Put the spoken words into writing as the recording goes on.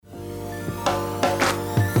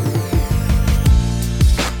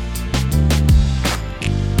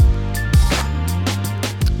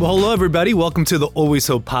Well, hello, everybody. Welcome to the Always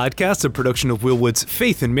Hope podcast, a production of Will Wood's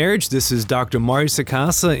Faith in Marriage. This is Dr. Mario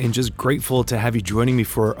Sacasa, and just grateful to have you joining me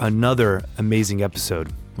for another amazing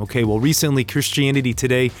episode. Okay, well, recently, Christianity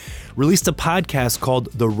Today released a podcast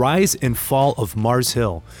called The Rise and Fall of Mars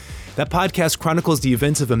Hill. That podcast chronicles the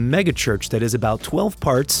events of a megachurch that is about 12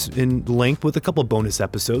 parts in length with a couple bonus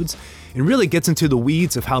episodes, and really gets into the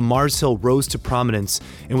weeds of how Mars Hill rose to prominence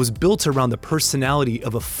and was built around the personality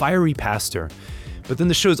of a fiery pastor. But then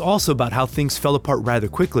the show is also about how things fell apart rather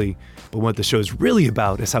quickly, but what the show is really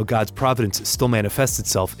about is how God's providence still manifests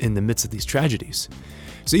itself in the midst of these tragedies.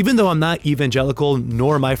 So even though I'm not evangelical,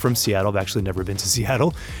 nor am I from Seattle, I've actually never been to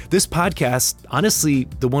Seattle, this podcast, honestly,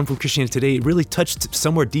 the one from Christianity Today, it really touched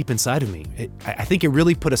somewhere deep inside of me. I think it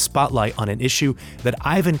really put a spotlight on an issue that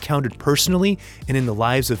I've encountered personally and in the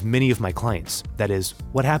lives of many of my clients. That is,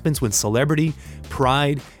 what happens when celebrity,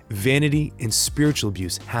 pride, vanity, and spiritual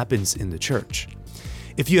abuse happens in the church.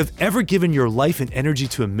 If you have ever given your life and energy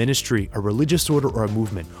to a ministry, a religious order, or a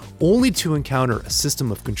movement, only to encounter a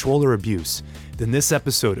system of control or abuse, then this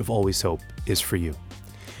episode of Always Hope is for you.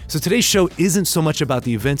 So today's show isn't so much about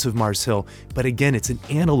the events of Mars Hill, but again, it's an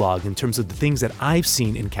analog in terms of the things that I've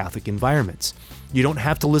seen in Catholic environments. You don't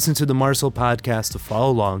have to listen to the Mars Hill podcast to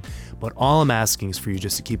follow along, but all I'm asking is for you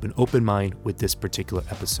just to keep an open mind with this particular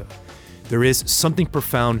episode. There is something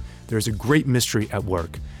profound, there's a great mystery at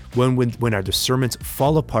work when our discernments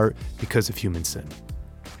fall apart because of human sin.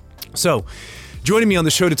 So, joining me on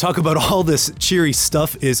the show to talk about all this cheery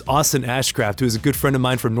stuff is Austin Ashcraft, who is a good friend of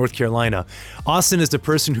mine from North Carolina. Austin is the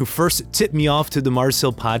person who first tipped me off to the Mars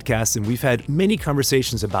Hill podcast, and we've had many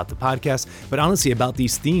conversations about the podcast, but honestly about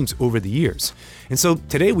these themes over the years. And so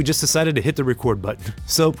today we just decided to hit the record button.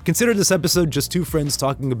 So consider this episode just two friends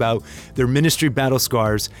talking about their ministry battle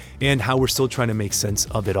scars and how we're still trying to make sense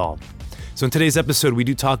of it all. So in today's episode, we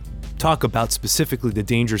do talk about specifically the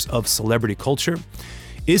dangers of celebrity culture.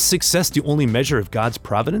 Is success the only measure of God's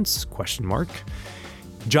providence? ?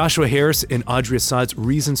 Joshua Harris and Audrey Assad's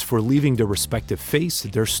reasons for leaving their respective faiths,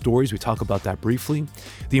 their stories, we talk about that briefly.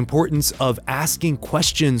 The importance of asking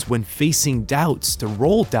questions when facing doubts, the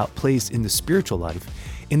role doubt plays in the spiritual life,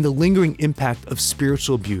 and the lingering impact of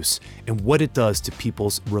spiritual abuse and what it does to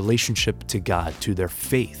people's relationship to God, to their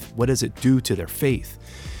faith. What does it do to their faith?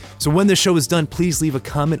 So when the show is done, please leave a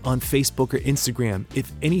comment on Facebook or Instagram.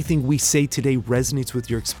 If anything we say today resonates with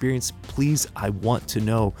your experience, please, I want to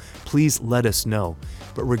know. Please let us know.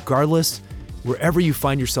 But regardless, wherever you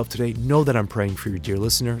find yourself today, know that I'm praying for you, dear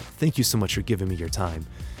listener. Thank you so much for giving me your time.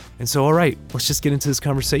 And so, all right, let's just get into this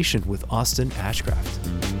conversation with Austin Ashcraft.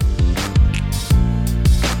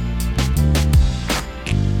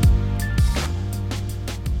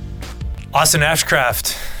 Austin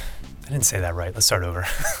Ashcraft. I didn't say that right. Let's start over.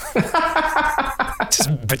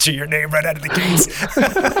 Just butcher your name right out of the gates.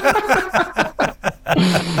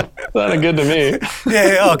 Sounded good to me.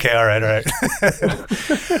 Yeah, okay, all right.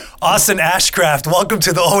 Austin Ashcraft, welcome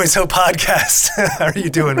to the Always Hope podcast. How are you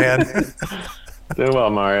doing, man? Doing well,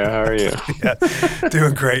 Mario. How are you? Yeah,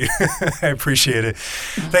 doing great. I appreciate it.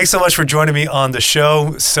 Thanks so much for joining me on the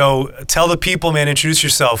show. So tell the people, man, introduce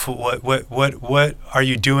yourself. What are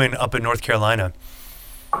you doing up in North Carolina?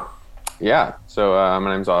 Yeah, so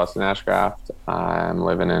my name's Austin Ashcraft. I'm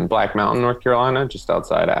living in Black Mountain, North Carolina, just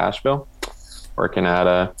outside of Asheville, working at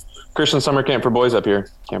a Christian summer camp for boys up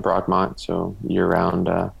here, Camp Rockmont, so year-round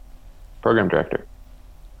program director.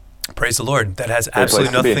 Praise the Lord. That has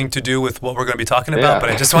absolutely nothing to do with what we're going to be talking about,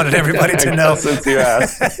 but I just wanted everybody to know. Since you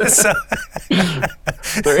asked.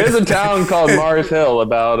 There is a town called Mars Hill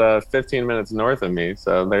about 15 minutes north of me,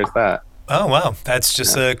 so there's that. Oh, wow. That's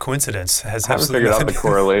just a coincidence. Has I haven't figured out the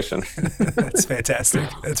correlation. That's fantastic.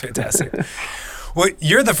 Well,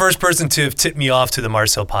 you're the first person to have tipped me off to the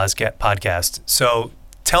Mars Hill podcast. So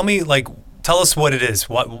tell us what it is.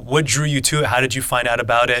 What drew you to it? How did you find out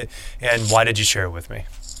about it? And why did you share it with me?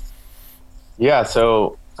 Yeah,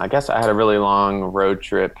 so I guess I had a really long road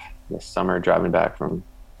trip this summer driving back from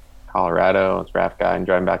Colorado. I was a raft guy and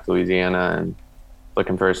driving back to Louisiana and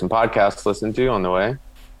looking for some podcasts to listen to on the way.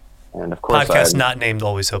 And of course, podcast not named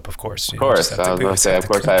Always Hope, of course. Of course, I was going to say, of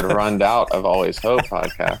course, I had run out of Always Hope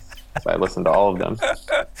podcasts. So I listened to all of them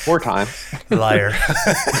 4 times. Liar.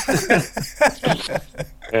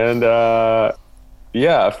 And a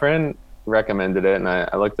friend recommended it, and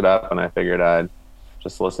I looked it up, and I figured I'd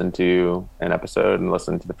just listen to an episode and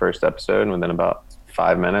listen to the first episode, and within about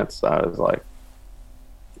 5 minutes, I was like,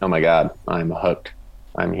 oh my God, I'm hooked.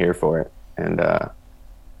 I'm here for it. And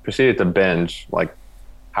proceeded to binge, like,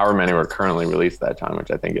 however many were currently released that time, which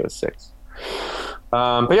I think it was 6.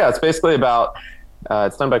 But yeah, it's basically about,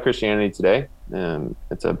 it's done by Christianity Today.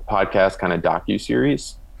 It's a podcast kind of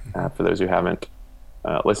docu-series For those who haven't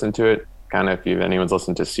listened to it, kind of if anyone's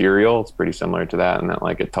listened to Serial, it's pretty similar to that, and that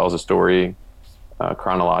like it tells a story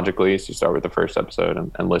chronologically. So you start with the first episode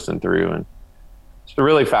and listen through, and it's a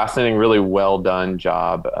really fascinating, really well done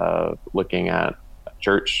job of looking at a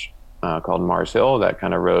church called Mars Hill that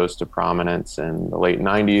kind of rose to prominence in the late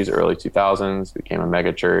 90s, early 2000s, became a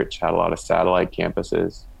mega church, had a lot of satellite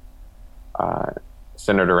campuses,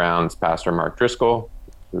 centered around Pastor Mark Driscoll,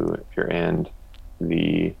 who, if you're in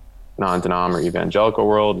the non-denom or evangelical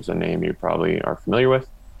world, is a name you probably are familiar with.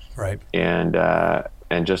 Right. And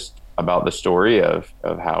just about the story of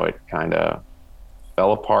how it kind of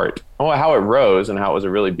fell apart, how it rose, and how it was a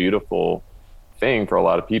really beautiful thing for a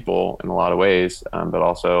lot of people in a lot of ways, but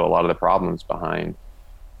also a lot of the problems behind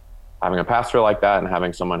having a pastor like that and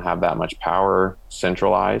having someone have that much power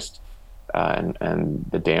centralized, and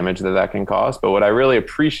the damage that can cause. But what I really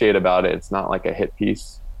appreciate about it, it's not like a hit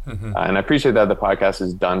piece. And I appreciate that the podcast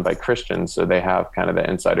is done by Christians, so they have kind of the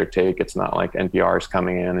insider take. It's not like NPR is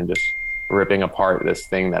coming in and just ripping apart this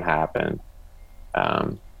thing that happened,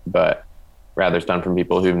 but rather it's done from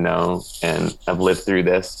people who know and have lived through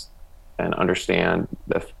this and understand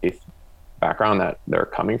the faith background that they're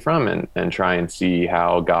coming from, and try and see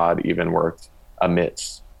how God even worked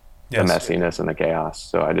amidst the messiness and the chaos.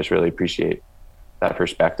 So I just really appreciate that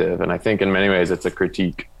perspective. And I think in many ways it's a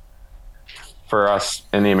critique for us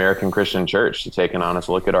in the American Christian church to take an honest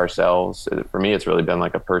look at ourselves. For me, it's really been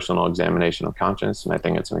like a personal examination of conscience. And I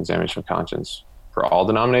think it's an examination of conscience for all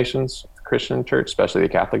denominations, the Christian church, especially the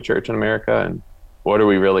Catholic Church in America. And what are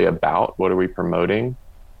we really about? What are we promoting?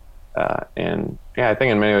 And yeah, I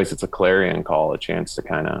think in many ways it's a clarion call, a chance to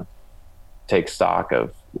kind of take stock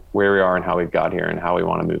of where we are and how we've got here and how we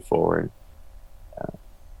want to move forward.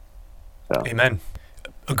 Amen.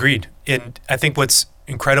 Agreed. And I think what's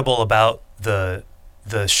incredible about the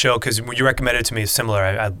show, because when you recommended it to me, is similar.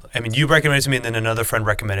 I mean, you recommended it to me, and then another friend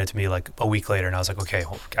recommended it to me like a week later, and I was like, okay,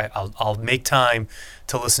 I'll make time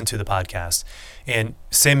to listen to the podcast. And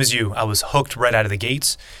same as you, I was hooked right out of the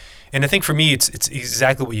gates. And I think for me, it's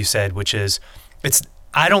exactly what you said, which is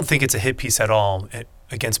I don't think it's a hit piece at all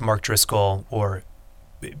against Mark Driscoll, or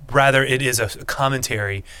rather it is a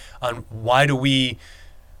commentary on why do we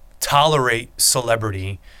tolerate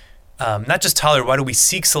celebrity. Not just tolerate, why do we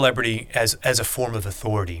seek celebrity as a form of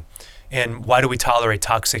authority? And why do we tolerate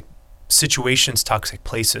toxic situations, toxic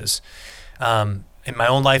places? In my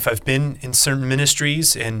own life, I've been in certain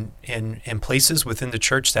ministries and in places within the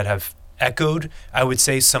church that have echoed, I would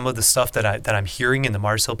say, some of the stuff that I'm hearing in the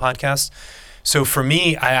Mars Hill podcast. So for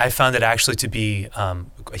me, I found it actually to be a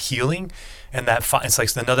healing, and that it's like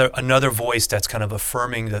another voice that's kind of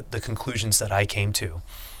affirming the conclusions that I came to.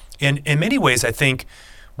 And in many ways, I think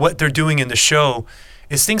what they're doing in the show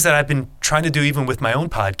is things that I've been trying to do even with my own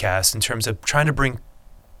podcast, in terms of trying to bring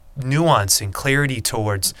nuance and clarity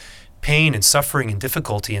towards pain and suffering and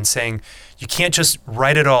difficulty, and saying you can't just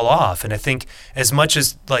write it all off. And I think as much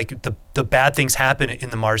as like the bad things happen in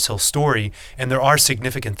the Mars Hill story, and there are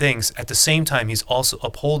significant things, at the same time he's also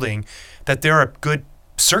upholding that there are good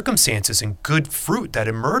circumstances and good fruit that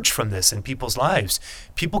emerge from this in people's lives.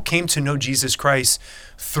 People came to know Jesus Christ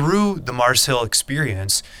through the Mars Hill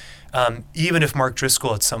experience, even if Mark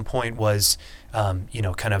Driscoll at some point was,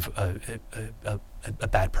 kind of a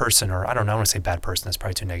bad person, or I don't know, I want to say bad person, that's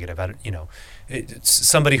probably too negative. It's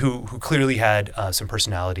somebody who clearly had some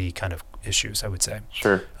personality kind of issues, I would say.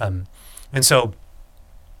 Sure. And so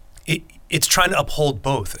it's trying to uphold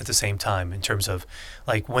both at the same time, in terms of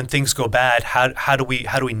like when things go bad, how do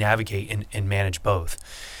we navigate and manage both?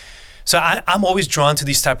 So I'm always drawn to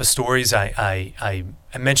these type of stories. I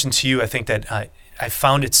mentioned to you, I think that I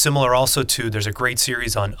found it similar also to, there's a great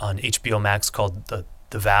series on HBO Max called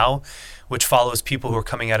The Vow, which follows people who are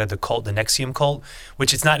coming out of the cult, the NXIVM cult,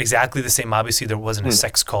 which it's not exactly the same. Obviously, there wasn't a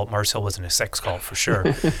sex cult. Mars Hill wasn't a sex cult for sure.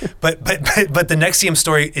 but the NXIVM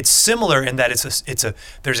story, it's similar in that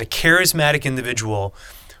there's a charismatic individual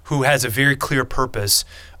who has a very clear purpose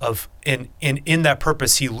of, in that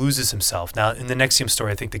purpose, he loses himself. Now, in the NXIVM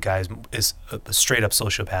story, I think the guy is a straight up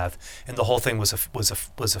sociopath, and the whole thing was a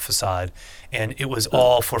facade, and it was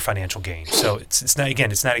all for financial gain. So it's not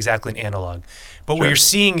exactly an analog. But what you're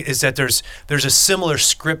seeing is that there's a similar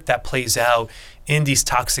script that plays out in these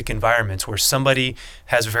toxic environments, where somebody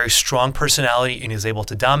has a very strong personality and is able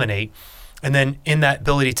to dominate. And then in that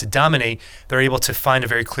ability to dominate, they're able to find a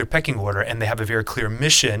very clear pecking order, and they have a very clear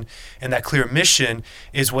mission. And that clear mission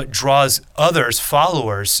is what draws others,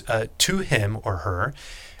 followers, to him or her.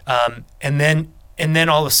 And then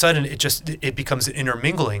all of a sudden, it becomes an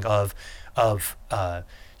intermingling of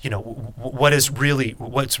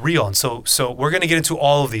what's real. And so we're going to get into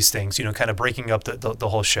all of these things, kind of breaking up the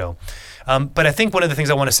whole show. But I think one of the things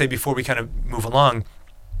I want to say before we kind of move along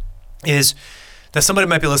is that somebody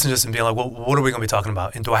might be listening to this and being like, well, what are we going to be talking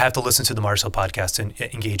about? And do I have to listen to the Mars Hill podcast and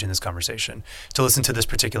engage in this conversation, to listen to this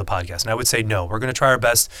particular podcast? And I would say no. We're going to try our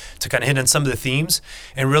best to kind of hit on some of the themes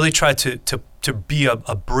and really try to be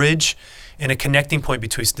a bridge and a connecting point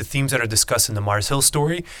between the themes that are discussed in the Mars Hill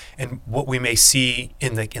story and what we may see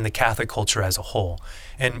in the Catholic culture as a whole.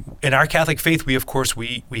 And in our Catholic faith, we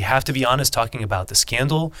have to be honest talking about the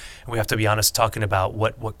scandal, and we have to be honest talking about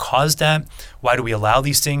what caused that. Why do we allow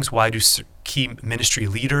these things? Why do key ministry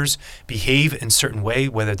leaders behave in a certain way,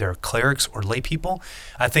 whether they're clerics or lay people?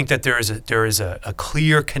 I think that there is a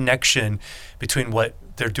clear connection between what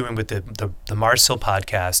they're doing with the Mars Hill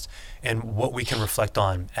podcast and what we can reflect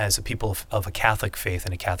on as a people of a Catholic faith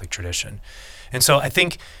and a Catholic tradition. And so I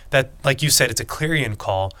think that, like you said, it's a clarion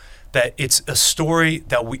call, that it's a story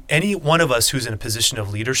that any one of us who's in a position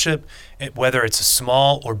of leadership, whether it's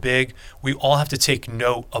small or big, we all have to take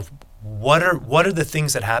note of what are the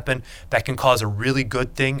things that happen that can cause a really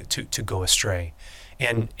good thing to go astray.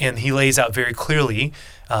 And he lays out very clearly,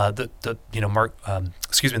 the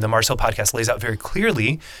Mars Hill podcast lays out very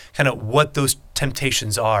clearly kind of what those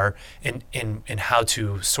temptations are and how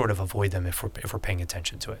to sort of avoid them if we're paying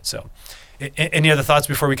attention to it. So, any other thoughts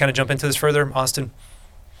before we kind of jump into this further, Austin?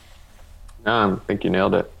 No, I think you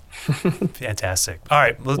nailed it. Fantastic. All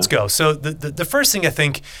right, let's go. So the first thing I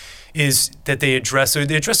think is that they address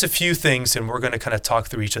a few things, and we're going to kind of talk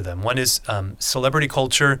through each of them. One is celebrity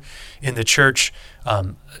culture in the church,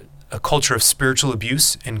 a culture of spiritual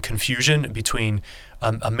abuse and confusion between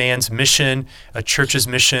a man's mission, a church's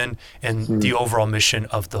mission, and the overall mission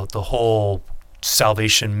of the whole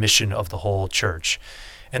salvation mission of the whole church.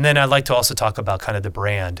 And then I'd like to also talk about kind of the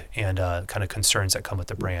brand and kind of concerns that come with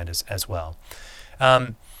the brand as well.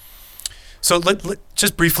 So let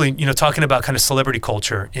just briefly, talking about kind of celebrity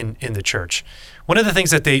culture in the church. One of the things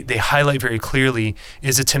that they highlight very clearly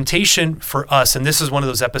is a temptation for us, and this is one of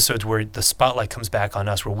those episodes where the spotlight comes back on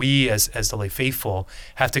us, where we as the lay faithful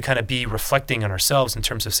have to kind of be reflecting on ourselves in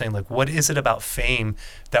terms of saying, like, what is it about fame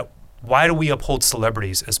why do we uphold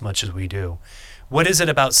celebrities as much as we do? What is it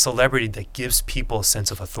about celebrity that gives people a sense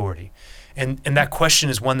of authority? And that question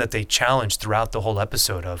is one that they challenge throughout the whole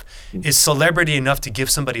episode of, is celebrity enough to give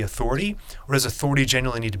somebody authority, or does authority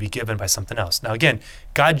genuinely need to be given by something else? Now, again,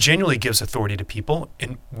 God genuinely gives authority to people,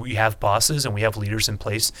 and we have bosses and we have leaders in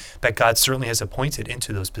place that God certainly has appointed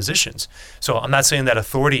into those positions. So I'm not saying that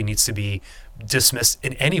authority needs to be dismissed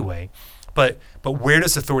in any way, but where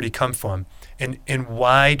does authority come from? And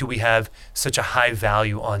why do we have such a high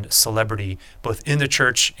value on celebrity, both in the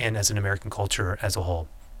church and as an American culture as a whole?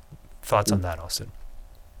 Thoughts on that, Austin?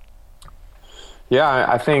 Yeah,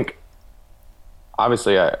 I think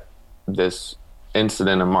obviously this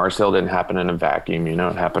incident of Mars Hill didn't happen in a vacuum. It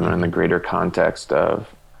happened in the greater context of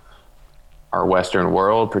our Western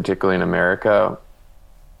world, particularly in America.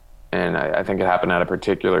 And I think it happened at a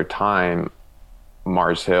particular time.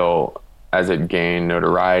 Mars Hill, as it gained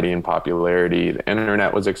notoriety and popularity, the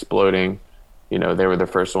internet was exploding. They were the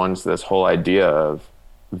first ones to this whole idea of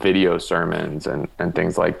video sermons and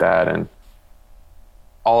things like that. And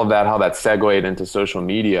all of that, how that segued into social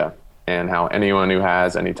media, and how anyone who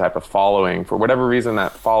has any type of following, for whatever reason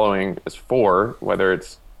that following is for, whether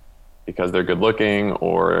it's because they're good looking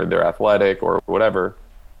or they're athletic or whatever,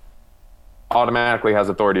 automatically has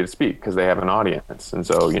authority to speak because they have an audience. And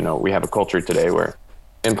so, we have a culture today where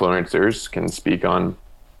influencers can speak on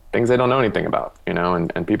things they don't know anything about,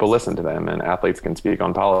 and people listen to them, and athletes can speak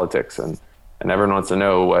on politics, and everyone wants to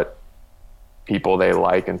know what people they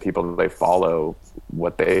like and people they follow,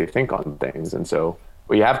 what they think on things. And so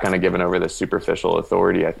we have kind of given over this superficial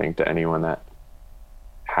authority, I think, to anyone that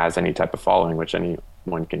has any type of following, which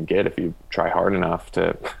anyone can get if you try hard enough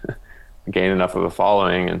to gain enough of a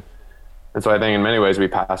following. And so I think in many ways we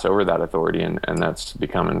pass over that authority, and that's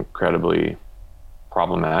become incredibly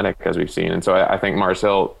problematic, as we've seen. And so I think Mars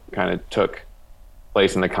Hill kind of took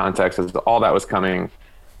place in the context as all that was coming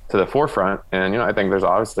to the forefront. And, I think there's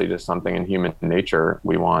obviously just something in human nature.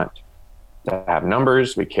 We want to have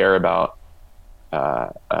numbers. We care about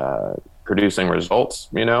producing results,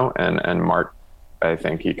 and Mark, I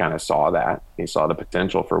think he kind of saw that. He saw the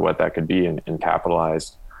potential for what that could be and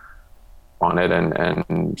capitalized on it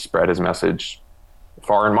and spread his message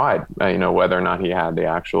far and wide, whether or not he had the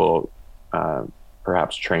actual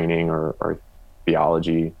perhaps training or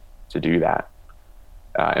theology to do that.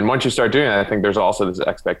 And once you start doing that, I think there's also this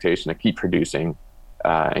expectation to keep producing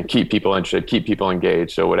and keep people interested, keep people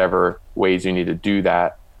engaged. So whatever ways you need to do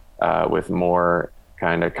that with more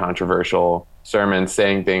kind of controversial sermons,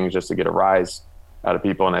 saying things just to get a rise out of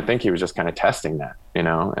people. And I think he was just kind of testing that, you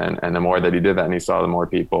know, and the more that he did that and he saw the more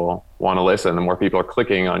people want to listen, the more people are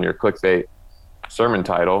clicking on your clickbait sermon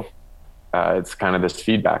title, it's kind of this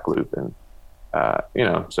feedback loop. And, you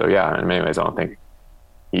know, so yeah, in many ways, I don't think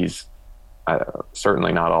he's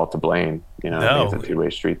certainly not all to blame. You know, No. I think it's a two-way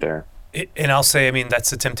street there. And I'll say, I mean, that's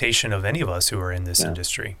the temptation of any of us who are in this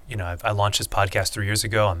industry. You know, I launched this podcast 3 years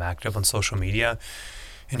ago. I'm active on social media.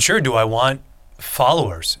 And sure, do I want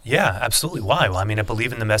followers? Yeah, absolutely. Why? Well, I mean, I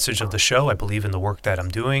believe in the message of the show. I believe in the work that I'm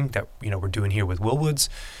doing, that, you know, we're doing here with Willwoods.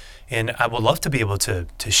 And I would love to be able to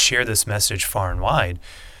share this message far and wide.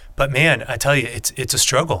 But man, I tell you, it's a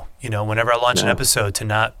struggle. You know, whenever I launch an episode, to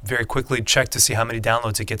not very quickly check to see how many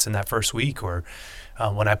downloads it gets in that first week, or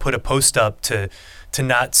when I put a post up to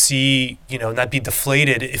not see, you know, not be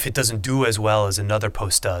deflated if it doesn't do as well as another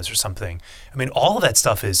post does or something. I mean, all of that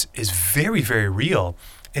stuff is very, very real.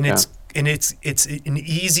 And it's an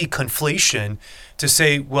easy conflation to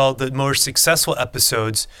say, well, the more successful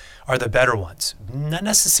episodes are the better ones. Not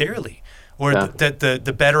necessarily. Or that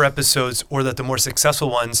the better episodes, or that the more successful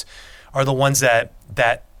ones are the ones that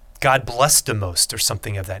God blessed the most, or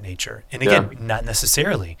something of that nature. And again, not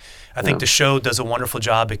necessarily. I think the show does a wonderful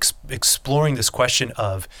job exploring this question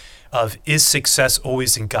of is success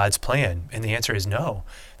always in God's plan? And the answer is no.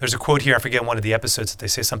 There's a quote here, I forget one of the episodes, that they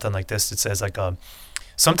say something like this. It says like,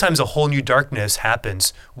 sometimes a whole new darkness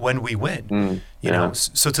happens when we win. You know,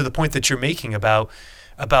 so to the point that you're making about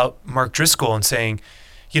Mark Driscoll and saying,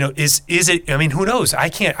 you know, is it, I mean, who knows? I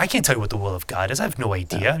can't tell you what the will of God is. I have no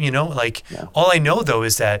idea, you know, like all I know though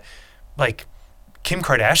is that like Kim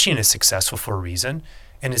Kardashian is successful for a reason.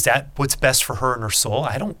 And is that what's best for her and her soul?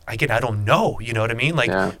 I don't know, you know what I mean?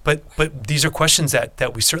 Like, but these are questions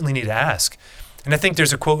that we certainly need to ask. And I think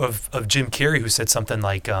there's a quote of Jim Carrey who said something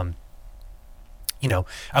like, you know,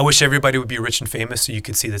 I wish everybody would be rich and famous so you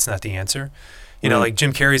could see that's not the answer. You know, like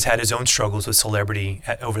Jim Carrey's had his own struggles with celebrity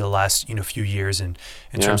over the last, you know, few years, and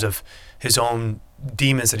in terms of his own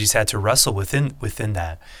demons that he's had to wrestle within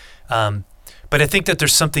that. But I think that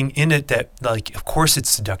there's something in it that, like, of course it's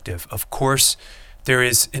seductive. Of course there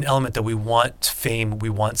is an element that we want fame, we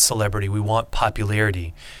want celebrity, we want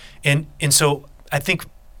popularity. And so I think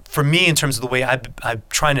for me, in terms of the way I'm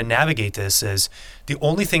trying to navigate this, is the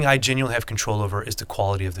only thing I genuinely have control over is the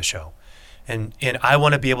quality of the show. And I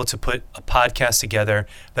want to be able to put a podcast together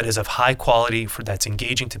that is of high quality, that's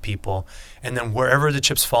engaging to people. And then wherever the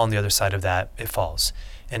chips fall on the other side of that, it falls.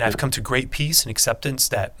 And I've come to great peace and acceptance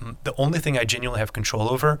that the only thing I genuinely have control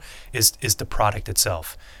over is the product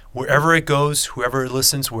itself. Wherever it goes, whoever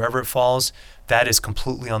listens, wherever it falls, that is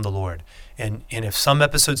completely on the Lord. And if some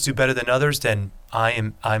episodes do better than others, then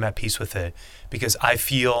I'm at peace with it, because I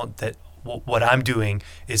feel that what I'm doing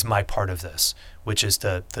is my part of this, which is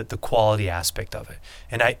the quality aspect of it.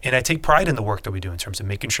 And I take pride in the work that we do in terms of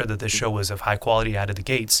making sure that this show is of high quality out of the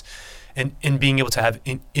gates, and being able to have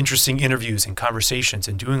interesting interviews and conversations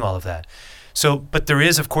and doing all of that. So, but there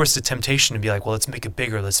is, of course, the temptation to be like, well, let's make it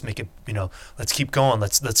bigger. Let's make it, you know, let's keep going.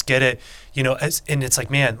 Let's get it, you know, and it's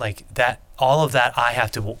like, man, like that, all of that I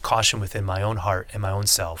have to caution within my own heart and my own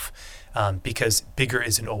self, because bigger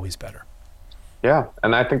isn't always better. Yeah.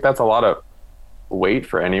 And I think that's a lot of weight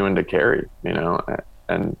for anyone to carry, you know,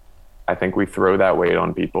 and I think we throw that weight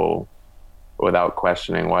on people without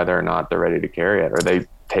questioning whether or not they're ready to carry it, or they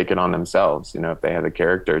take it on themselves, you know, if they have the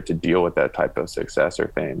character to deal with that type of success or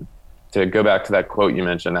fame. To go back to that quote you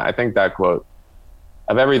mentioned, I think that quote,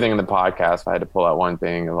 of everything in the podcast, if I had to pull out one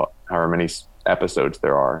thing, however many episodes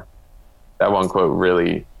there are, that one quote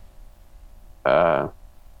really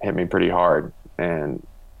hit me pretty hard. And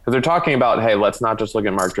because they're talking about, hey, let's not just look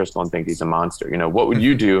at Mark Driscoll and think he's a monster. You know, what would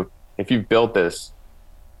you do if you've built this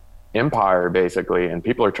empire, basically, and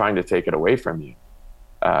people are trying to take it away from you?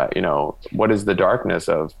 You know, what is the darkness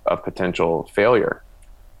of potential failure?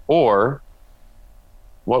 Or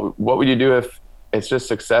what would you do if it's just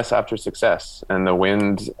success after success and the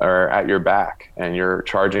winds are at your back and you're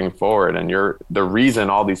charging forward and you're the reason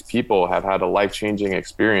all these people have had a life-changing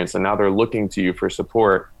experience, and now they're looking to you for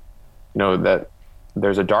support? You know, that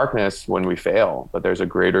there's a darkness when we fail, but there's a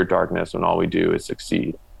greater darkness when all we do is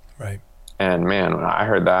succeed. Right. And man, when I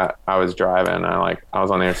heard that, I was driving and I was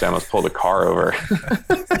on the interstate, I almost pulled a car over.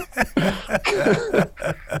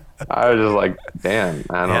 I was just like, damn,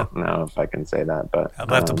 I don't know if I can say that, but I'm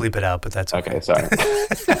gonna have to bleep it out, but that's okay. Okay, sorry.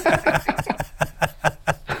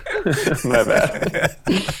 My bad.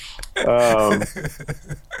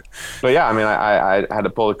 But yeah, I mean, I had to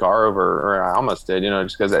pull the car over, or I almost did, you know,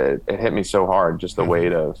 just because it hit me so hard, just the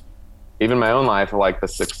weight of even my own life, like the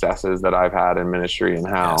successes that I've had in ministry and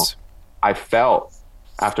how I felt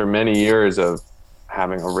after many years of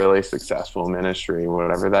having a really successful ministry,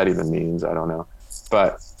 whatever that even means, I don't know.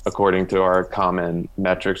 But according to our common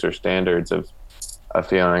metrics or standards of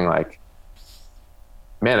feeling like,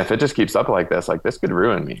 man, if it just keeps up like this could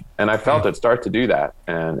ruin me. And I felt it start to do that.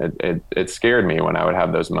 And it scared me when I would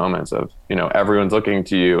have those moments of, everyone's looking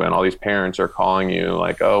to you and all these parents are calling you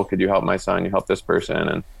like, oh, could you help my son? You help this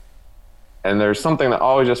person. And there's something that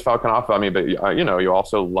always just felt kind of off about me, but you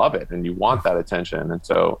also love it and you want that attention. And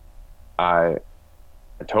so I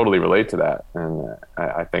totally relate to that. And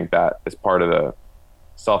I think that is part of the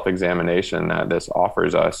self-examination that this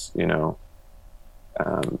offers us,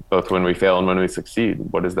 both when we fail and when we succeed.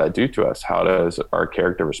 What does that do to us? How does our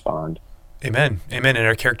character respond? Amen. And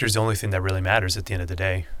our character is the only thing that really matters at the end of the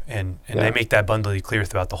day. And they make that abundantly clear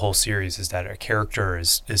throughout the whole series, is that our character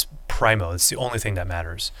is primo. It's the only thing that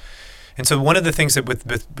matters. And so one of the things that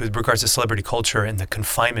with regards to celebrity culture and the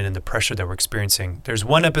confinement and the pressure that we're experiencing, there's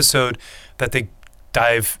one episode that they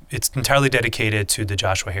it's entirely dedicated to the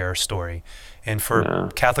Joshua Harris story. And for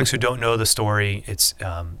Catholics who don't know the story, it's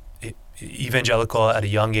evangelical at a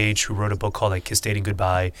young age who wrote a book called Kiss Dating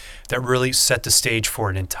Goodbye that really set the stage for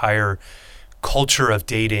an entire culture of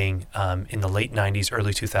dating in the late 90s,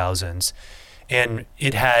 early 2000s. And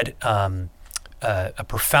it had a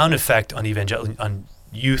profound effect on evangelical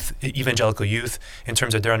youth in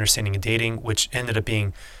terms of their understanding of dating, which ended up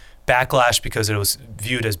being backlash because it was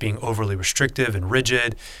viewed as being overly restrictive and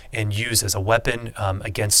rigid and used as a weapon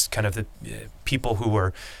against kind of the people who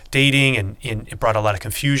were dating, and it brought a lot of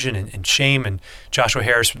confusion and shame. And Joshua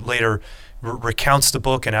Harris later recounts the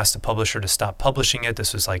book and asks the publisher to stop publishing it.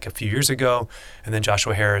 This was a few years ago. And then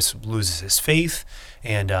Joshua Harris loses his faith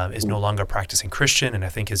and is no longer a practicing Christian, and I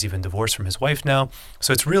think is even divorced from his wife now.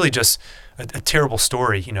 So it's really just a terrible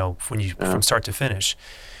story, from start to finish.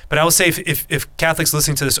 But I will say, if Catholics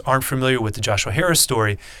listening to this aren't familiar with the Joshua Harris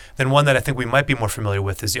story, then one that I think we might be more familiar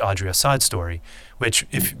with is the Audrey Assad story, which,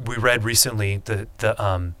 if we read recently,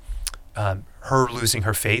 her losing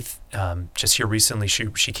her faith. Just here recently,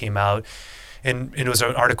 she came out, and it was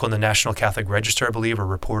an article in the National Catholic Register, I believe, or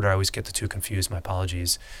Reporter. I always get the two confused. My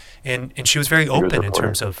apologies. And she was very open in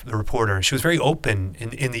terms of the Reporter, and she was very open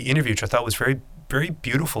in the interview, which I thought was very, very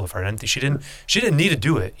beautiful of her. And she didn't need to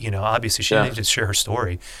do it. Obviously she didn't need to share her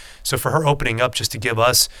story. So for her opening up just to give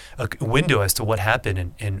us a window as to what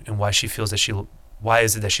happened and why she feels why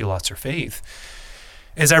is it that she lost her faith.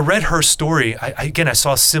 As I read her story, I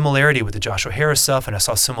saw a similarity with the Joshua Harris stuff, and I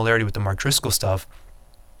saw a similarity with the Mark Driscoll stuff,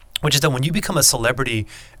 which is that when you become a celebrity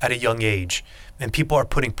at a young age and people are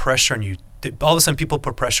putting pressure on you, all of a sudden people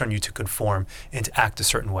put pressure on you to conform and to act a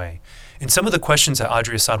certain way. And some of the questions that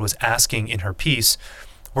Audrey Assad was asking in her piece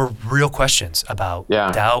were real questions about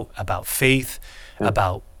doubt, about faith,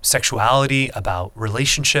 about sexuality, about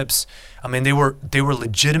relationships. I mean, they were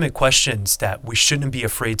legitimate questions that we shouldn't be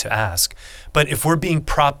afraid to ask. But if we're being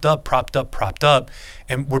propped up,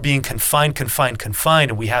 and we're being confined,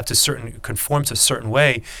 and we have to conform to a certain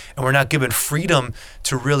way, and we're not given freedom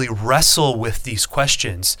to really wrestle with these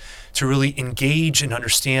questions, to really engage and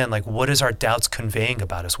understand, what is our doubts conveying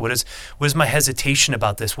about us? What is my hesitation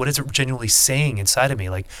about this? What is it genuinely saying inside of me?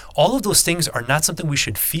 All of those things are not something we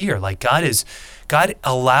should fear. God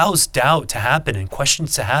allows doubt to happen and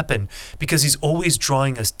questions to happen because he's always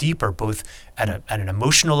drawing us deeper, both at an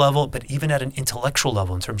emotional level, but even at an intellectual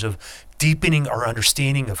level, in terms of deepening our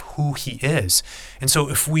understanding of who he is. And so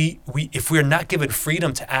if we are not given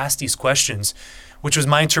freedom to ask these questions, which was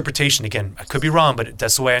my interpretation, again, I could be wrong, but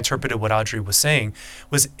that's the way I interpreted what Audrey was saying,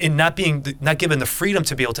 was in not given the freedom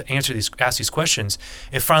to be able to ask these questions,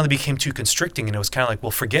 it finally became too constricting, and it was kind of like,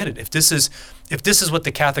 well, forget it. If this is what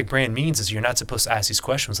the Catholic brand means, is you're not supposed to ask these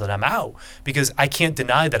questions, then I'm out, because I can't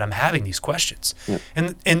deny that I'm having these questions. Yeah.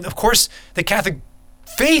 And of course, the Catholic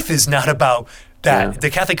faith is not about that. Yeah.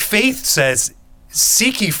 The Catholic faith says,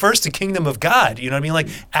 seek ye first the kingdom of God. You know what I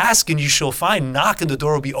mean? Ask and you shall find, knock and the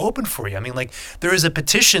door will be open for you. I mean, there is a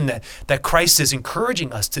petition that Christ is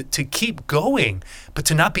encouraging us to keep going, but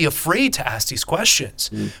to not be afraid to ask these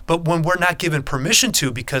questions. But when we're not given permission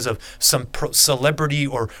to, because of some celebrity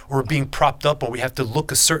or being propped up, or we have to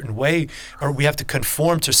look a certain way, or we have to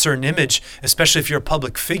conform to a certain image, especially if you're a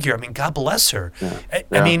public figure, I mean, God bless her. Yeah.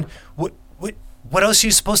 I mean, what else are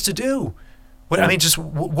you supposed to do? I mean, just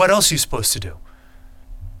what else are you supposed to do?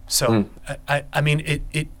 So, I mean,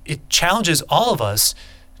 it challenges all of us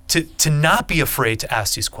to not be afraid to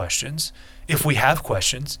ask these questions, if we have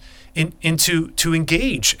questions, and to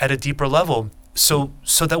engage at a deeper level, so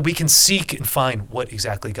that we can seek and find what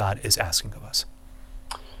exactly God is asking of us.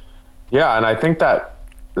 Yeah, and I think that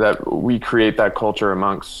we create that culture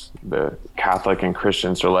amongst the Catholic and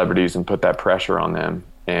Christian celebrities and put that pressure on them.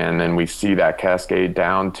 And then we see that cascade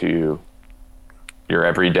down to your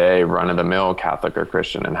everyday run-of-the-mill Catholic or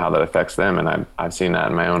Christian and how that affects them. And I've seen that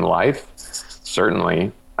in my own life.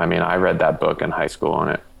 Certainly, I mean, I read that book in high school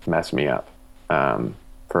and it messed me up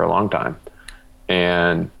for a long time.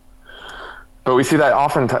 But we see that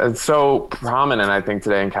often, it's so prominent, I think,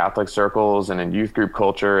 today in Catholic circles and in youth group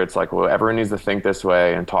culture. It's like, well, everyone needs to think this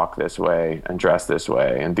way and talk this way and dress this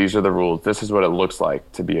way. And these are the rules. This is what it looks like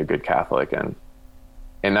to be a good Catholic. And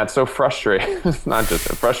that's so frustrating. It's not just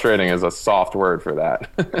frustrating is a soft word for that.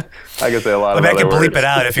 I can say a lot of other words. I can bleep it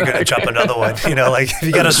out if you're going to jump another one. You know, like if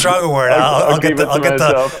you got a stronger word, I'll get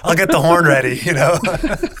the horn ready. You know.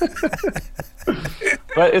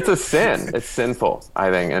 But it's a sin. It's sinful,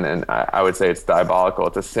 I think, and I would say it's diabolical.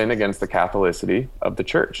 It's a sin against the Catholicity of the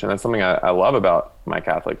Church, and that's something I love about my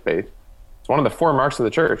Catholic faith. It's one of the 4 marks of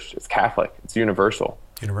the Church. It's Catholic. It's universal.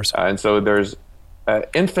 And so there's an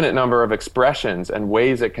infinite number of expressions and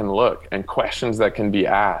ways it can look, and questions that can be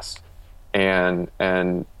asked, and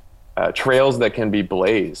trails that can be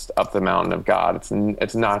blazed up the mountain of God.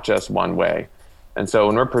 It's not just one way. And so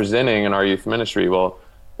when we're presenting in our youth ministry, well,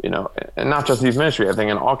 you know, and not just youth ministry, I think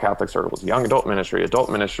in all Catholic circles, young adult ministry,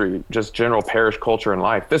 just general parish culture and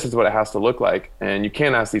life, this is what it has to look like. And you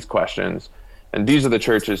can't ask these questions. And these are the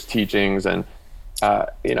Church's teachings. And,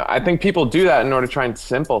 you know, I think people do that in order to try and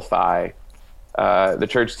simplify the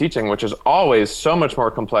Church teaching, which is always so much more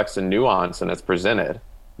complex and nuanced than it's presented.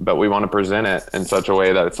 But we want to present it in such a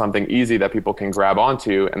way that it's something easy that people can grab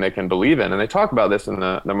onto and they can believe in. And they talk about this in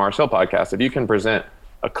the Marcel podcast. If you can present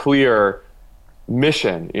a clear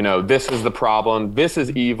mission, you know, this is the problem, this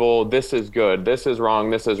is evil, this is good, this is wrong,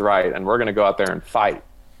 this is right, and we're going to go out there and fight,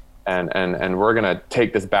 and we're going to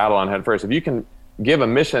take this battle on head first. If you can give a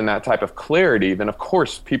mission that type of clarity, then of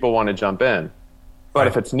course people want to jump in. But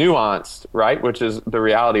if it's nuanced, right, which is the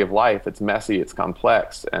reality of life, it's messy, it's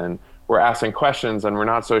complex, and we're asking questions and we're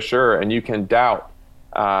not so sure, and you can doubt,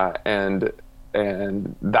 and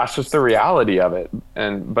that's just the reality of it.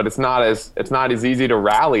 But it's not as easy to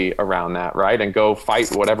rally around that, right, and go fight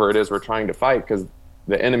whatever it is we're trying to fight, because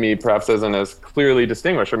the enemy perhaps isn't as clearly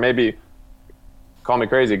distinguished. Or maybe, call me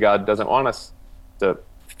crazy, God doesn't want us to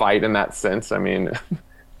fight in that sense. I mean,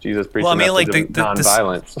 Jesus preached a message of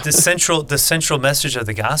nonviolence. The central message of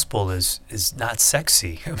the gospel is not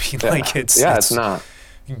sexy. I mean, it's not.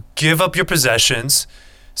 Give up your possessions,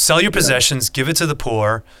 sell your possessions, give it to the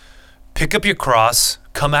poor. Pick up your cross,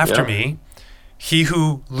 come after me. He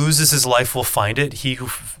who loses his life will find it. He who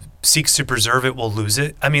seeks to preserve it will lose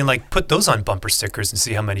it. I mean, like, put those on bumper stickers and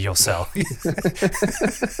see how many you'll sell. You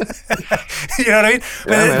know what I mean?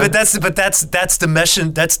 But that's the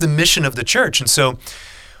mission. That's the mission of the Church. And so,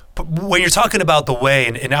 when you're talking about the way,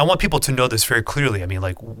 and I want people to know this very clearly. I mean,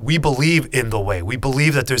 like, we believe in the way. We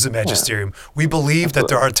believe that there's a magisterium. We believe that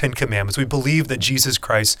there are 10 commandments. We believe that Jesus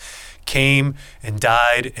Christ came and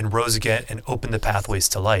died and rose again and opened the pathways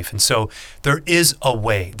to life. And so there is a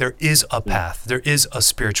way, there is a path, there is a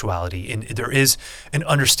spirituality, and there is an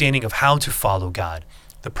understanding of how to follow God.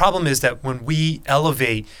 The problem is that when we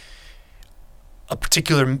elevate a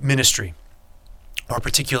particular ministry or a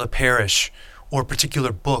particular parish or a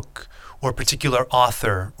particular book or a particular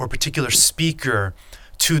author or a particular speaker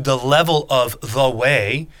to the level of the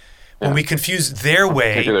way, when we confuse their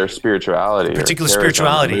way, particular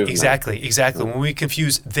spirituality, exactly. When we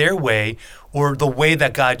confuse their way or the way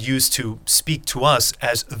that God used to speak to us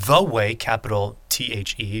as the way, capital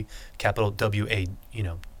THE, capital WA,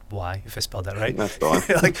 Y, if I spelled that right. That's the one.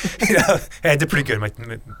 I did pretty good.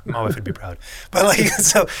 My wife would be proud. But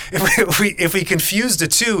so if we confuse the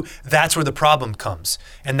two, that's where the problem comes,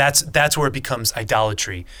 and that's where it becomes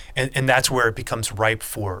idolatry, and that's where it becomes ripe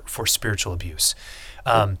for spiritual abuse.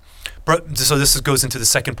 So this goes into the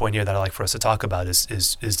second point here that I like for us to talk about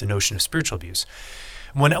is the notion of spiritual abuse.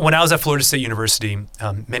 When I was at Florida State University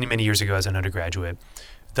many years ago as an undergraduate,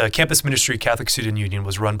 the campus ministry Catholic Student Union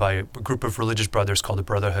was run by a group of religious brothers called the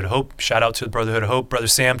Brotherhood of Hope. Shout out to the Brotherhood of Hope. Brother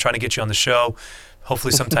Sam, trying to get you on the show,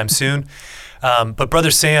 hopefully sometime soon. But Brother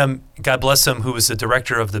Sam, God bless him, who was the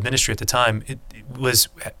director of the ministry at the time,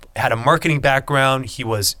 had a marketing background. He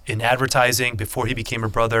was in advertising before he became a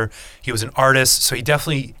brother. He was an artist, so he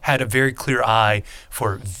definitely had a very clear eye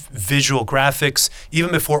for visual graphics,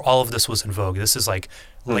 even before all of this was in vogue. This is like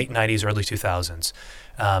late 90s, early 2000s.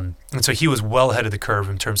 And so he was well ahead of the curve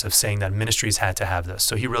in terms of saying that ministries had to have this.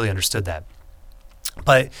 So he really understood that.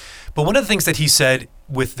 But one of the things that he said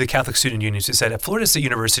with the Catholic Student Unions, he said at Florida State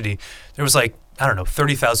University, there was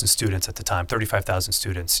 30,000 students at the time, 35,000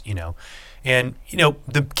 students, and,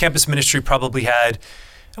 the campus ministry probably had,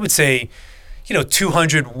 I would say,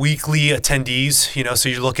 200 weekly attendees, so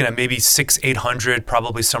you're looking at maybe 800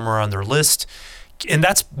 probably somewhere on their list. And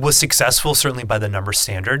that was successful, certainly by the number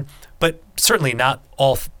standard, but certainly not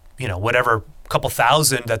all, whatever couple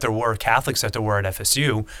thousand that there were Catholics that there were at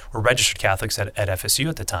FSU, or registered Catholics at FSU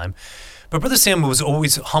at the time. But Brother Sam was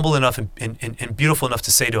always humble enough and beautiful enough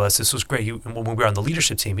to say to us, this was great. When we were on the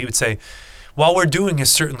leadership team, he would say, while we're doing is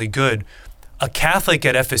certainly good, a Catholic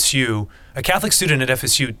at FSU, a Catholic student at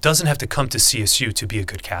FSU doesn't have to come to CSU to be a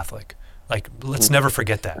good Catholic. Like, let's never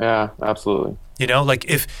forget that. Yeah, absolutely.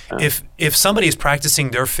 If somebody is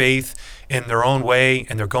practicing their faith in their own way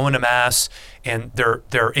and they're going to Mass and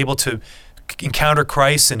they're able to encounter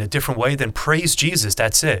Christ in a different way, then praise Jesus.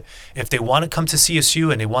 That's it. If they want to come to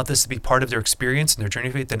CSU and they want this to be part of their experience and their journey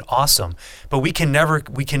of faith, then awesome. But we can never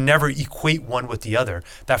equate one with the other.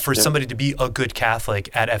 That for somebody to be a good Catholic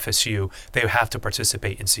at FSU, they have to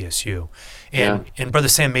participate in CSU. And Brother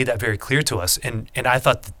Sam made that very clear to us. And I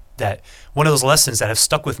thought that one of those lessons that have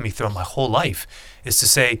stuck with me throughout my whole life is to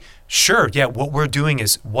say, sure, yeah, what we're doing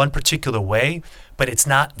is one particular way, but it's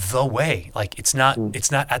not the way. Like it's not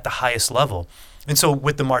at the highest level. And so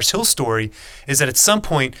with the Mars Hill story is that at some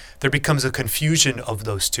point there becomes a confusion of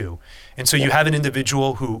those two. And so you have an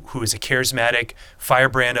individual who is a charismatic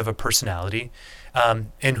firebrand of a personality,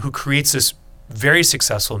 and who creates this very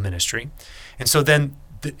successful ministry. And so then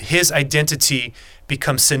his identity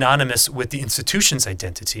becomes synonymous with the institution's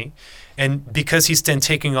identity. And because he's then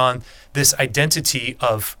taking on this identity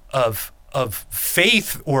of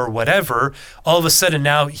faith or whatever, all of a sudden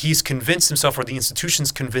now he's convinced himself, or the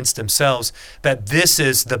institution's convinced themselves, that this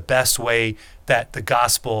is the best way that the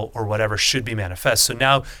gospel or whatever should be manifest. So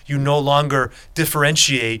now you no longer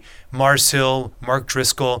differentiate Mars Hill, Mark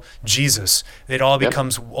Driscoll, Jesus. It all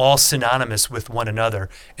becomes all synonymous with one another.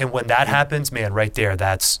 And when that happens, man, right there,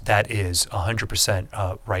 that is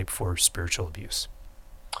 100% ripe for spiritual abuse.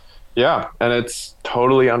 Yeah, and it's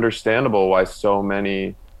totally understandable why so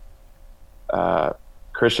many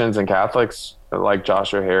Christians and Catholics like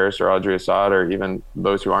Joshua Harris or Audrey Assad, or even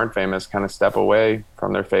those who aren't famous, kind of step away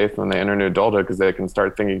from their faith when they enter into adulthood, because they can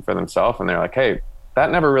start thinking for themselves, and they're like, hey,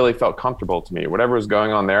 that never really felt comfortable to me. Whatever was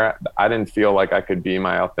going on there, I didn't feel like I could be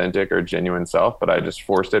my authentic or genuine self, but I just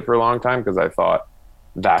forced it for a long time because I thought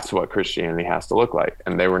that's what Christianity has to look like.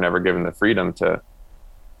 And they were never given the freedom to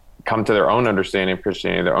come to their own understanding of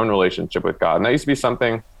Christianity, their own relationship with God. And that used to be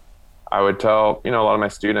something I would tell, a lot of my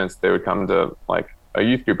students. They would come to like a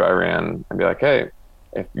youth group I ran and be like, hey,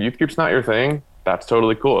 if youth group's not your thing, that's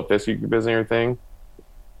totally cool. If this youth group isn't your thing,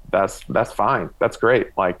 that's fine. That's great.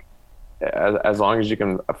 Like, as long as you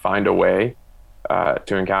can find a way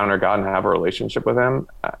to encounter God and have a relationship with him,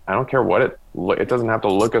 I don't care what it doesn't have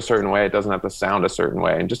to look a certain way. It doesn't have to sound a certain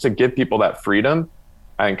way. And just to give people that freedom,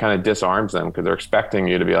 I think kind of disarms them, because they're expecting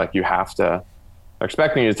you to be like, they're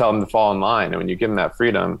expecting you to tell them to fall in line. And when you give them that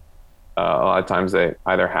freedom, a lot of times they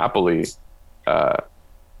either happily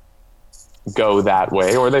go that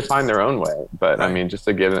way or they find their own way. But right. I mean, just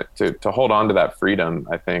to give it, to hold on to that freedom,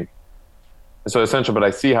 I think is so essential. But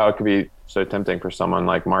I see how it could be so tempting for someone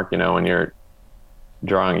like Mark, when you're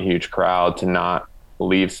drawing a huge crowd, to not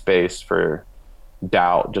leave space for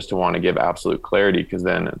doubt, just to want to give absolute clarity, because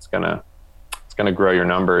then it's gonna grow your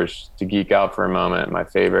numbers. To geek out for a moment, my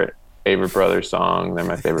favorite Brothers song, they're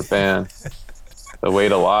my favorite band. The Way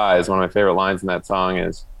to Lie is one of my favorite lines in that song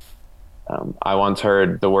is, I once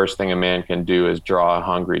heard the worst thing a man can do is draw a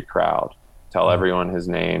hungry crowd, tell everyone his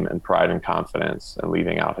name and pride and confidence, and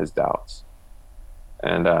leaving out his doubts.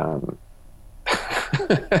 And I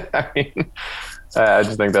mean, I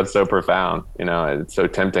just think that's so profound. It's so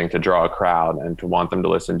tempting to draw a crowd and to want them to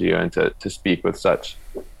listen to you and to speak with such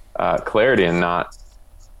clarity, and not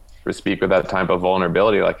to speak with that type of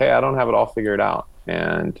vulnerability, like, hey, I don't have it all figured out.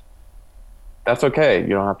 And that's okay. You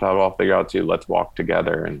don't have to have it all figured out too. Let's walk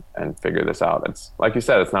together and figure this out. It's like you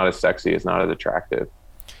said, it's not as sexy, it's not as attractive,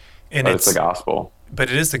 but it's the gospel.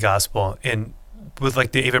 But it is the gospel. And with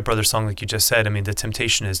like the Avett Brothers song, like you just said, I mean, the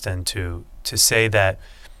temptation is then to say that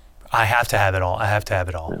I have to have it all. I have to have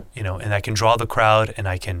it all, and I can draw the crowd and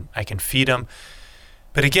I can feed them.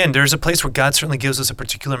 But again, there's a place where God certainly gives us a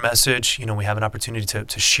particular message. We have an opportunity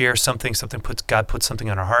to share something. God puts something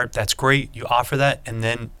on our heart. That's great. You offer that, and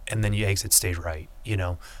then you exit stage right.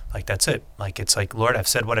 Like that's it. Like it's like, Lord, I've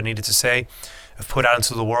said what I needed to say. I've put out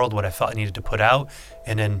into the world what I felt I needed to put out,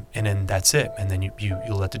 and then that's it. And then you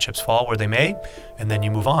let the chips fall where they may, and then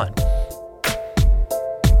you move on.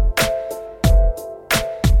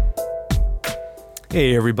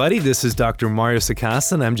 Hey everybody, this is Dr. Mario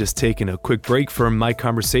Sacasa, and I'm just taking a quick break from my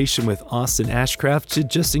conversation with Austin Ashcraft to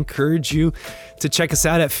just encourage you to check us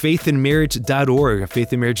out at faithandmarriage.org. At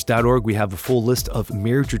faithandmarriage.org, we have a full list of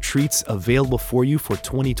marriage retreats available for you for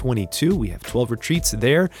 2022. We have 12 retreats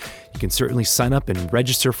there. You can certainly sign up and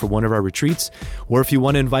register for one of our retreats. Or if you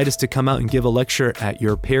want to invite us to come out and give a lecture at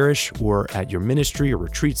your parish or at your ministry or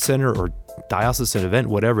retreat center or diocesan event,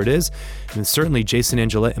 whatever it is, then certainly Jason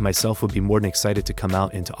Angelette and myself would be more than excited to come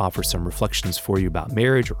out and to offer some reflections for you about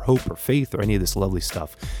marriage or hope or faith or any of this lovely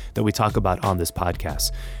stuff that we talk about on this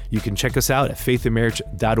podcast. You can check us out at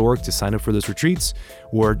faithandmarriage.org to sign up for those retreats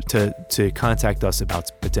or to contact us about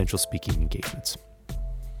potential speaking engagements.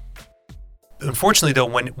 Unfortunately, though,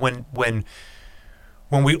 when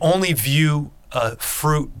we only view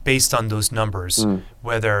fruit based on those numbers,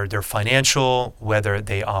 whether they're financial, whether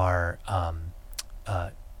they are,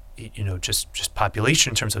 just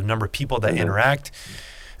population in terms of number of people that interact,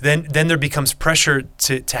 then there becomes pressure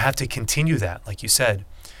to have to continue that, like you said.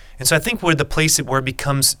 And so I think where it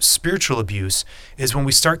becomes spiritual abuse is when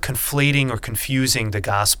we start conflating or confusing the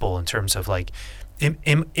gospel in terms of like,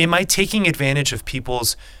 am I taking advantage of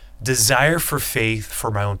people's desire for faith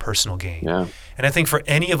for my own personal gain? Yeah. And I think for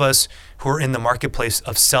any of us who are in the marketplace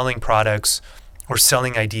of selling products or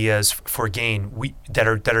selling ideas for gain, that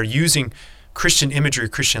are using Christian imagery,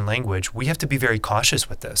 Christian language, we have to be very cautious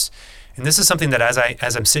with this. And this is something that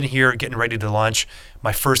as I'm sitting here getting ready to launch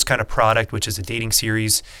my first kind of product, which is a dating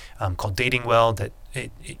series called Dating Well, that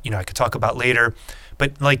I could talk about later.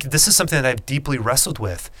 But like this is something that I've deeply wrestled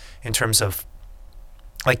with in terms of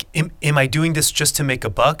like, am I doing this just to make a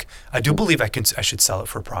buck? I do believe I should sell it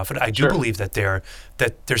for a profit. I do believe that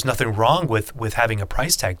there's nothing wrong with having a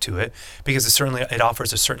price tag to it because it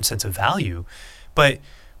offers a certain sense of value. But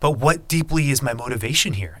what deeply is my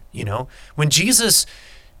motivation here? When Jesus,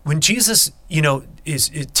 is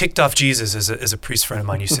ticked off Jesus, as a priest friend of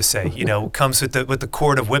mine used to say, comes with the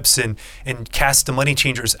cord of whips and casts the money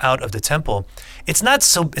changers out of the temple. It's not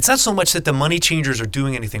so much that the money changers are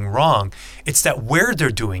doing anything wrong. It's that where they're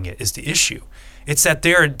doing it is the issue. It's that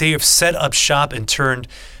they have set up shop and turned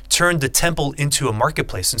the temple into a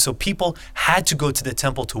marketplace. And so people had to go to the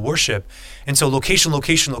temple to worship. And so location,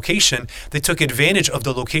 they took advantage of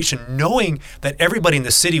the location, knowing that everybody in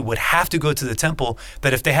the city would have to go to the temple,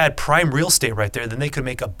 that if they had prime real estate right there, then they could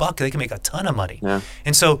make a buck, they could make a ton of money. Yeah.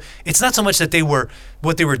 And so it's not so much that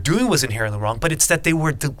what they were doing was inherently wrong, but it's that they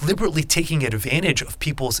were deliberately taking advantage of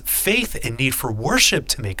people's faith and need for worship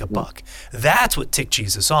to make a buck. That's what ticked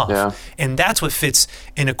Jesus off. Yeah. And that's what fits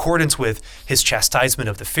in accordance with his chastisement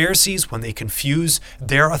of the Pharisees when they confuse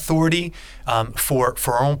their authority for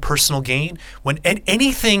our own personal gain. When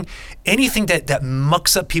anything that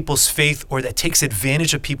mucks up people's faith or that takes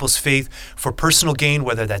advantage of people's faith for personal gain,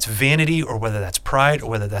 whether that's vanity or whether that's pride or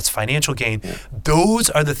whether that's financial gain, those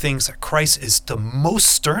are the things that Christ is the most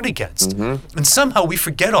stern against. Mm-hmm. And somehow we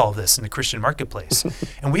forget all this in the Christian marketplace.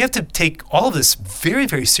 And we have to take all of this very,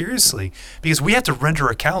 very seriously because we have to render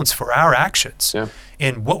accounts for our actions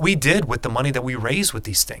and what we did with the money that we raised with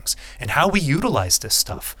these things and how we utilize this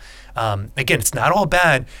stuff. Again, it's not all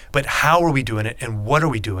bad, but how are we doing it and what are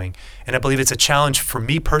we doing? And I believe it's a challenge for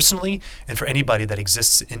me personally and for anybody that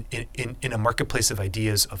exists in a marketplace of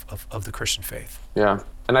ideas of the Christian faith. Yeah.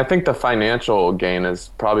 And I think the financial gain is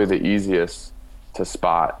probably the easiest to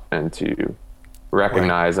spot and to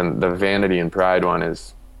recognize. Right. And the vanity and pride one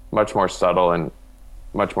is much more subtle and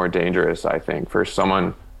much more dangerous, I think, for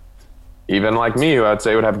someone even like me, who I'd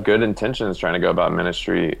say would have good intentions trying to go about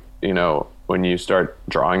ministry. When you start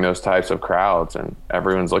drawing those types of crowds and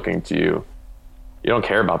everyone's looking to you, you don't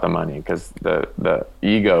care about the money because the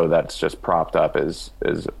ego that's just propped up is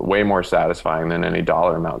way more satisfying than any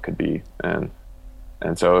dollar amount could be. And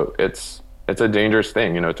so it's a dangerous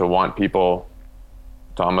thing, to want people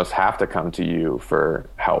to almost have to come to you for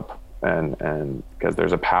help and because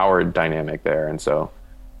there's a power dynamic there. And so,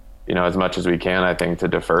 as much as we can, I think, to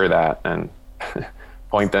defer that and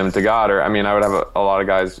point them to God. Or, I would have a lot of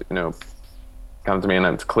guys, come to me and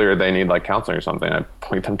it's clear they need like counseling or something. I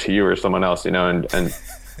point them to you or someone else, but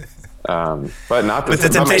not. But the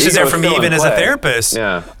temptation's there for me even as a therapist.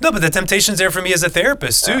 Yeah. No, but the temptation's there for me as a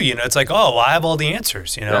therapist too. Yeah. It's like, I have all the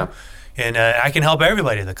answers, Yeah. And I can help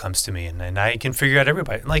everybody that comes to me, and I can figure out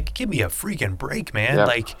everybody. Like, give me a freaking break, man. Yeah.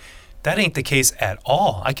 Like, that ain't the case at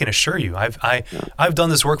all. I can assure you. I've done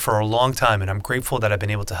this work for a long time, and I'm grateful that I've been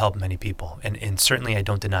able to help many people. And certainly I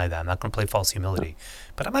don't deny that. I'm not going to play false humility.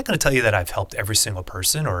 But I'm not going to tell you that I've helped every single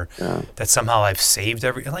person or that somehow I've saved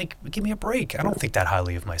give me a break. I don't think that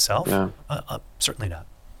highly of myself. Yeah. Certainly not.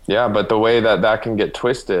 Yeah, but the way that can get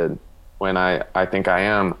twisted when I think I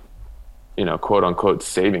am quote unquote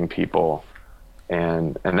saving people.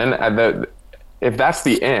 And then if that's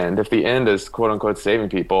the end, if the end is quote unquote saving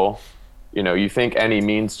people, you think any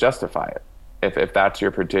means justify it. If that's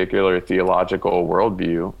your particular theological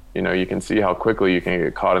worldview, you can see how quickly you can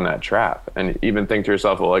get caught in that trap and even think to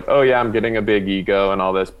yourself, well, like, oh yeah, I'm getting a big ego and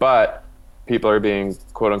all this, but people are being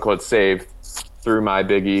quote unquote saved through my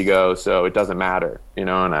big ego, so it doesn't matter, and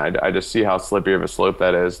I just see how slippery of a slope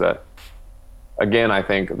that is. That, again, I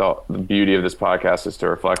think the beauty of this podcast is to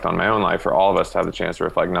reflect on my own life, for all of us to have the chance to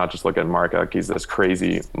reflect, not just look at Mark like he's this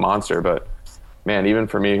crazy monster, but man, even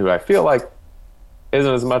for me, who I feel like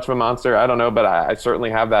isn't as much of a monster, I don't know, but I certainly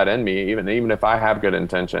have that in me, even if I have good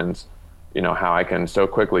intentions, how I can so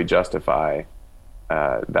quickly justify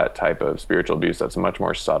that type of spiritual abuse that's much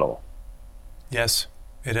more subtle. Yes,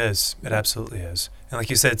 it is. It absolutely is. And like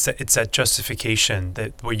you said, it's that justification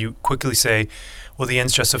that where you quickly say, well, the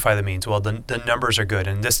ends justify the means. Well, the numbers are good.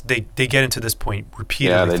 And they get into this point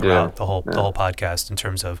repeatedly throughout the whole podcast, in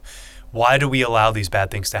terms of why do we allow these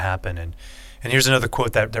bad things to happen? And here's another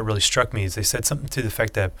quote that really struck me, is they said something to the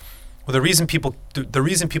effect that, well, the reason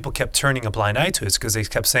people kept turning a blind eye to it is because they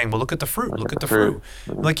kept saying, well, look at the fruit, look at the fruit.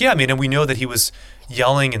 Mm-hmm. Like, yeah, I mean, and we know that he was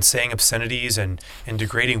yelling and saying obscenities and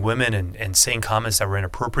degrading women and saying comments that were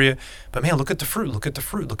inappropriate. But man, look at the fruit, look at the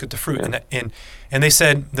fruit, look at the fruit. Yeah. And they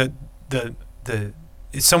said that the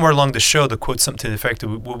somewhere along the show, the quote something to the effect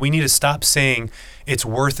of, well, we need to stop saying it's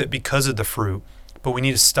worth it because of the fruit, but we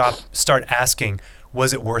need to start asking,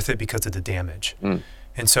 was it worth it because of the damage? Mm.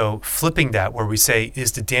 And so flipping that, where we say,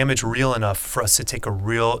 is the damage real enough for us to take a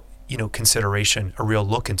real, consideration, a real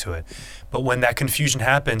look into it? But when that confusion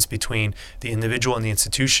happens between the individual and the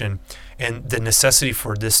institution, and the necessity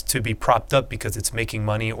for this to be propped up because it's making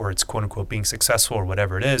money or it's quote unquote being successful or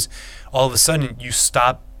whatever it is, all of a sudden you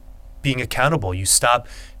stop being accountable. You stop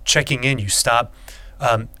checking in. You stop,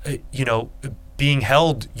 being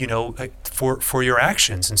held, for your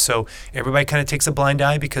actions. And so everybody kind of takes a blind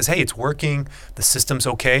eye because, hey, it's working, the system's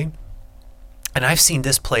okay. And I've seen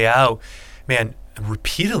this play out, man,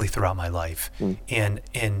 repeatedly throughout my life. And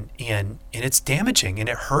it's damaging and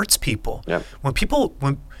it hurts people. Yep.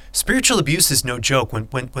 When spiritual abuse is no joke,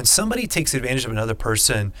 when somebody takes advantage of another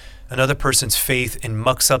person's faith and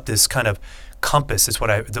mucks up this kind of compass, is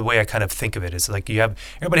the way I kind of think of it. It's like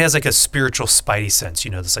everybody has like a spiritual spidey sense,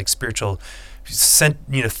 this like spiritual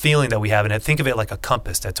feeling that we have, and I think of it like a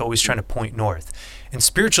compass that's always trying to point north. And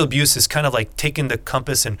spiritual abuse is kind of like taking the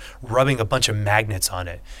compass and rubbing a bunch of magnets on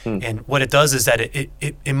it. And what it does is that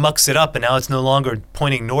it mucks it up, and now it's no longer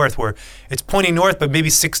pointing north, where it's pointing north, but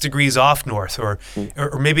maybe 6 degrees off north, or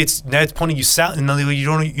maybe it's pointing you south, and you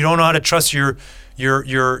don't know how to trust your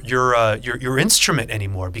instrument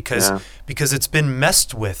anymore because it's been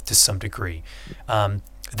messed with to some degree.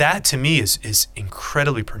 That to me is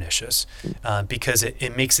incredibly pernicious, because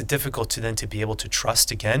it makes it difficult to be able to trust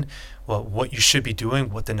again, well, what you should be doing,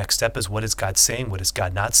 what the next step is, what is God saying, what is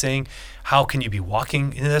God not saying, how can you be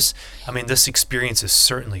walking in this? I mean, this experience is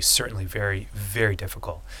certainly very, very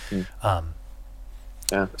difficult.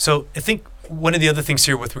 So I think one of the other things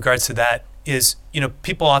here with regards to that is,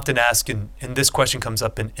 people often ask, and this question comes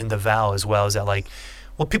up in the vow as well, is that like,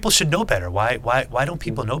 well, people should know better. Why don't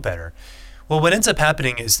people know better? Well, what ends up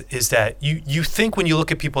happening is that you think, when you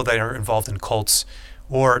look at people that are involved in cults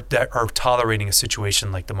or that are tolerating a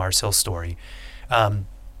situation like the Mars Hill story,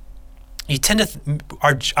 you tend to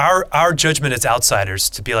our judgment as outsiders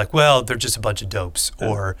to be like, well, they're just a bunch of dopes,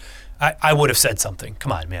 or I would have said something.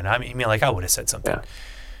 Come on, man. I would have said something. Yeah.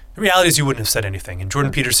 The reality is you wouldn't have said anything. And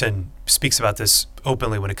Jordan Peterson speaks about this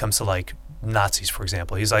openly when it comes to like Nazis, for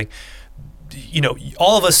example. He's like,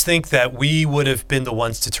 all of us think that we would have been the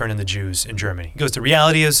ones to turn in the Jews in Germany. He goes, the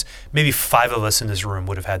reality is maybe 5 of us in this room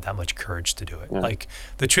would have had that much courage to do it. Yeah. Like,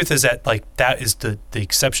 the truth is that like that is the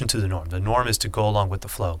exception to the norm. The norm is to go along with the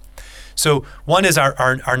flow. So one is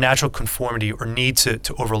our natural conformity or need to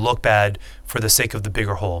overlook bad for the sake of the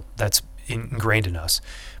bigger whole that's ingrained in us.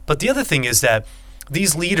 But the other thing is that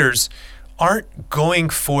these leaders aren't going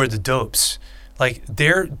for the dopes. Like,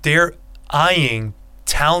 they're eyeing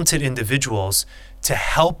talented individuals to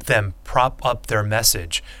help them prop up their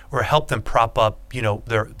message or help them prop up,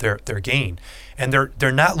 their gain. And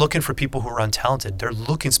they're not looking for people who are untalented. They're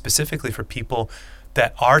looking specifically for people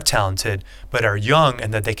that are talented but are young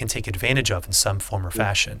and that they can take advantage of in some form or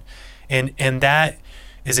fashion. And that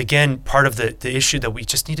is, again, part of the issue, that we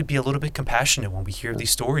just need to be a little bit compassionate when we hear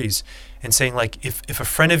these stories, and saying, like, if a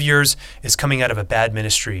friend of yours is coming out of a bad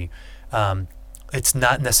ministry, it's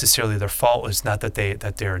not necessarily their fault. It's not that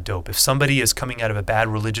they're a dope. If somebody is coming out of a bad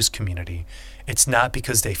religious community, it's not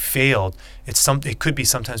because they failed. It could be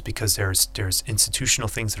sometimes because there's institutional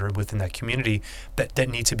things that are within that community that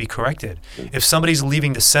need to be corrected. If somebody's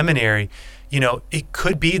leaving the seminary, it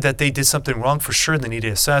could be that they did something wrong for sure and they need to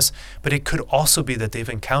assess, but it could also be that they've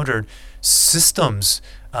encountered systems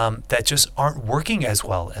that just aren't working as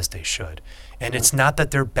well as they should. And it's not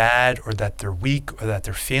that they're bad or that they're weak or that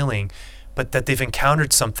they're failing, but that they've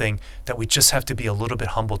encountered something that we just have to be a little bit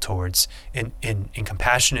humble towards in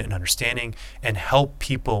compassionate and understanding and help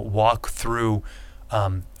people walk through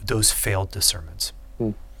those failed discernments.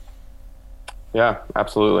 Yeah,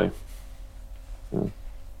 absolutely. All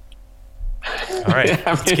right,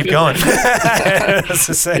 let's keep going. Let's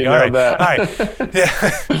just say, all right.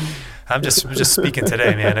 Yeah. I'm just speaking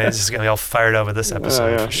today, man. I'm just gonna be all fired up with this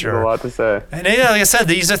episode for sure. There's a lot to say. And like I said,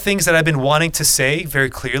 these are things that I've been wanting to say very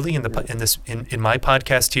clearly in my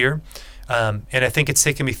podcast here, and I think it's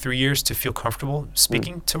taken me 3 years to feel comfortable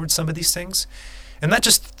speaking towards some of these things, and not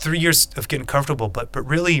just 3 years of getting comfortable, but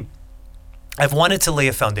really, I've wanted to lay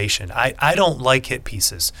a foundation. I don't like hit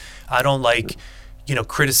pieces. I don't like,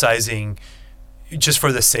 criticizing just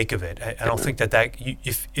for the sake of it. I don't think that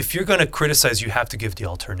if you're going to criticize, you have to give the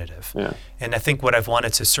alternative. Yeah. And I think what I've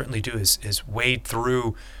wanted to certainly do is wade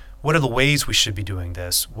through what are the ways we should be doing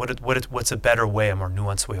this? What's a better way, a more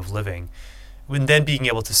nuanced way of living? And then being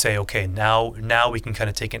able to say, okay, now we can kind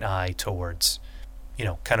of take an eye towards,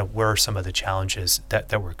 kind of where are some of the challenges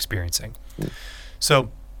that we're experiencing.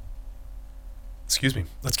 So, excuse me,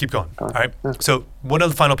 let's keep going. All right. So one of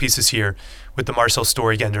the final pieces here with the Marcel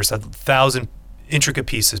story, again, there's 1,000 intricate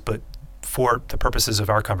pieces, but for the purposes of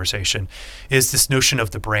our conversation, is this notion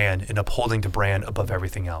of the brand and upholding the brand above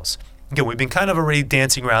everything else. Again, we've been kind of already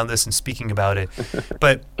dancing around this and speaking about it,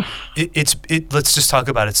 but let's just talk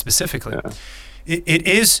about it specifically. Yeah. It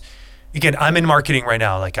is, again, I'm in marketing right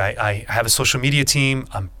now. Like I have a social media team.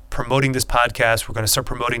 I'm promoting this podcast. We're going to start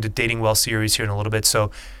promoting the Dating Well series here in a little bit.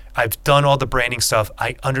 So I've done all the branding stuff.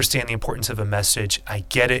 I understand the importance of a message. I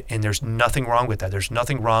get it, and there's nothing wrong with that. There's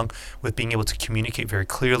nothing wrong with being able to communicate very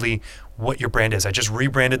clearly what your brand is. I just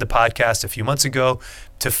rebranded the podcast a few months ago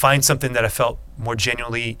to find something that I felt more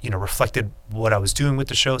genuinely, reflected what I was doing with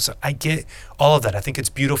the show. So I get all of that. I think it's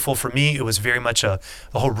beautiful. For me, it was very much the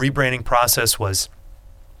whole rebranding process was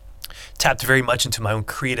tapped very much into my own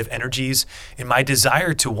creative energies and my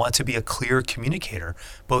desire to want to be a clear communicator,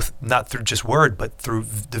 both not through just word, but through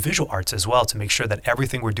the visual arts as well, to make sure that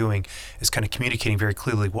everything we're doing is kind of communicating very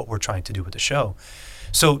clearly what we're trying to do with the show.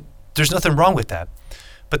 So there's nothing wrong with that.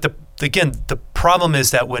 But the problem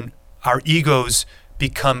is that when our egos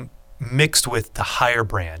become mixed with the higher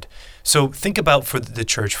brand. So think about for the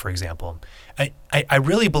church, for example. I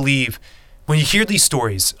really believe when you hear these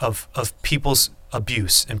stories of people's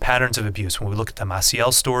abuse and patterns of abuse, when we look at the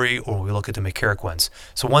Maciel story or when we look at the McCarrick ones,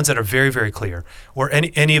 so ones that are very, very clear, or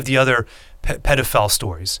any of the other pedophile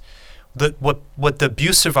stories, what the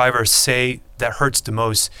abuse survivors say that hurts the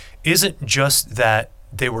most isn't just that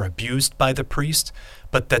they were abused by the priest,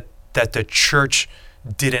 but that the church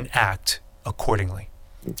didn't act accordingly,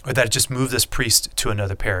 or that it just moved this priest to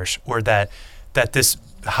another parish, or that this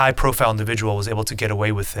high-profile individual was able to get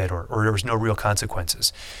away with it, or there was no real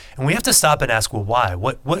consequences. And we have to stop and ask, well, why?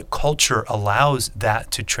 What culture allows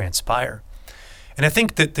that to transpire? And I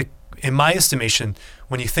think that in my estimation,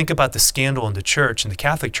 when you think about the scandal in the church, in the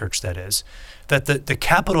Catholic Church that is, that the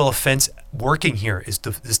capital offense working here is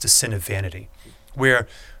the sin of vanity, where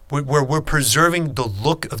we're preserving the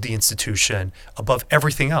look of the institution above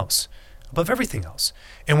everything else.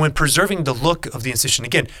 And when preserving the look of the institution,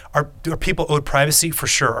 again, are people owed privacy? For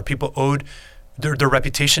sure. Are people owed their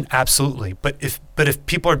reputation? Absolutely. But if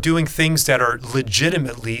people are doing things that are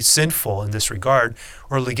legitimately sinful in this regard,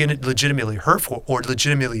 or legitimately hurtful, or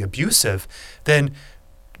legitimately abusive, then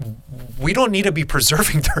we don't need to be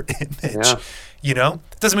preserving their image. Yeah.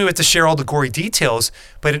 It doesn't mean we have to share all the gory details,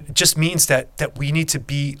 but it just means that we need to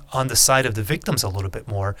be on the side of the victims a little bit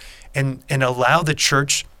more and allow the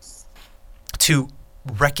church to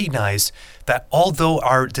recognize that although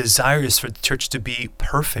our desire is for the church to be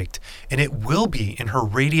perfect, and it will be in her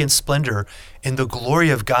radiant splendor in the glory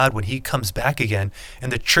of God when he comes back again,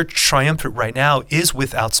 and the church triumphant right now is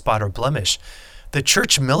without spot or blemish, the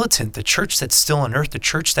church militant, the church that's still on earth, the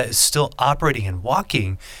church that is still operating and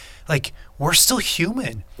walking, like, we're still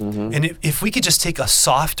human. Mm-hmm. And if we could just take a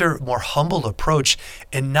softer, more humble approach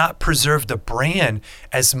and not preserve the brand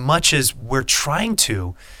as much as we're trying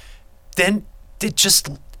to, then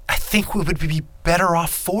I think we would be better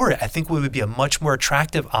off for it. I think we would be a much more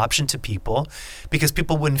attractive option to people, because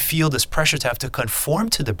people wouldn't feel this pressure to have to conform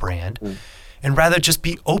to the brand. and rather just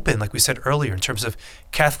be open, like we said earlier, in terms of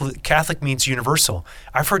Catholic means universal.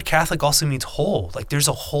 I've heard Catholic also means whole. Like there's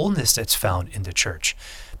a wholeness that's found in the church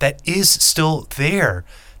that is still there,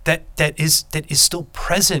 that is still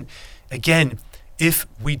present. Again, if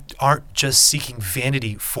we aren't just seeking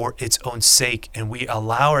vanity for its own sake, and we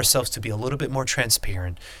allow ourselves to be a little bit more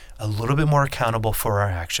transparent, a little bit more accountable for our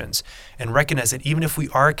actions, and recognize that even if we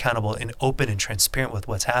are accountable and open and transparent with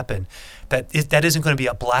what's happened, that isn't going to be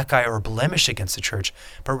a black eye or a blemish against the church,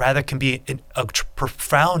 but rather can be a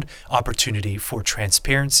profound opportunity for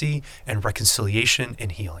transparency and reconciliation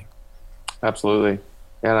and healing. Absolutely.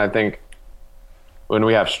 And I think when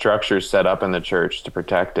we have structures set up in the church to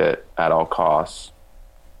protect it at all costs,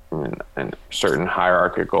 and certain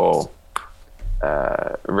hierarchical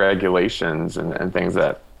regulations and things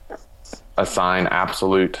that assign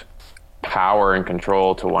absolute power and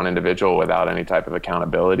control to one individual without any type of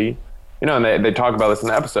accountability, and they talk about this in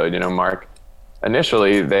the episode, Mark,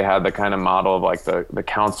 initially they had the kind of model of like the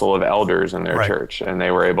council of elders in their right. church, and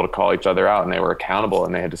they were able to call each other out, and they were accountable,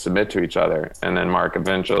 and they had to submit to each other. And then Mark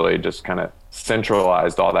eventually just kind of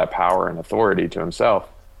centralized all that power and authority to himself.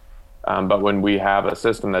 But when we have a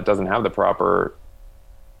system that doesn't have the proper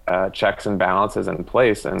checks and balances in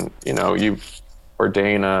place, and you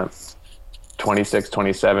ordain a 26,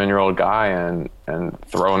 27-year-old guy and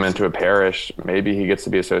throw him into a parish, maybe he gets to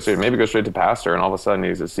be associated, maybe go straight to pastor, and all of a sudden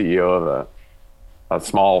he's a CEO of a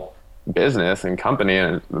small business and company,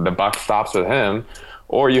 and the buck stops with him.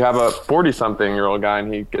 Or you have a 40-something-year-old guy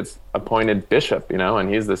and he gets appointed bishop, and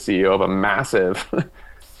he's the CEO of a massive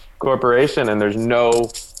corporation, and there's no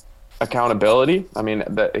accountability. I mean,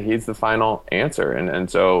 he's the final answer. And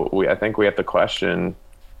so I think we have to question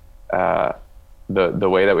the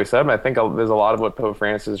way that we set him. I think there's a lot of what Pope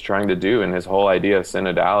Francis is trying to do in his whole idea of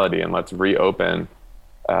synodality, and let's reopen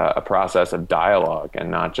a process of dialogue,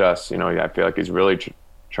 and not just, I feel like he's really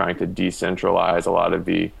trying to decentralize a lot of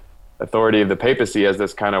the authority of the papacy as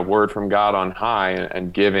this kind of word from God on high,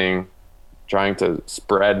 and trying to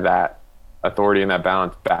spread that authority and that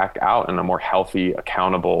balance back out in a more healthy,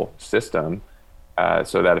 accountable system,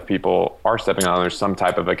 so that if people are stepping on, there's some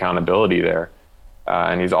type of accountability there.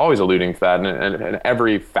 And he's always alluding to that in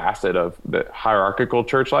every facet of the hierarchical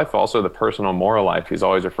church life, also the personal moral life. He's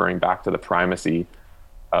always referring back to the primacy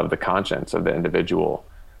of the conscience of the individual,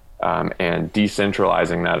 and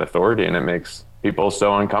decentralizing that authority. And it makes people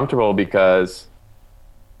so uncomfortable because,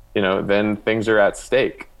 then things are at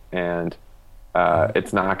stake, and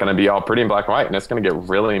it's not going to be all pretty and black and white, and it's going to get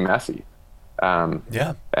really messy.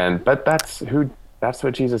 But that's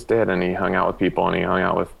what Jesus did, and he hung out with people, and he hung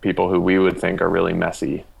out with people who we would think are really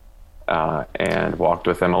messy, and walked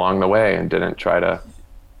with them along the way, and didn't try to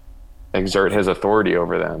exert his authority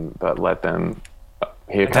over them, but let them.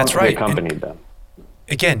 He accompanied them.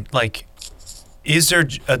 Again, is there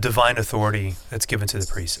a divine authority that's given to the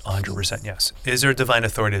priest? 100% yes. Is there a divine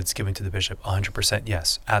authority that's given to the bishop? 100%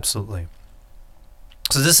 yes, absolutely.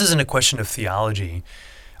 So this isn't a question of theology.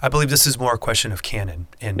 I believe this is more a question of canon.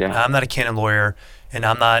 And I'm not a canon lawyer, and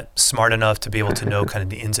I'm not smart enough to be able to know kind of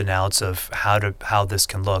the ins and outs of how this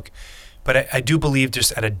can look. But I do believe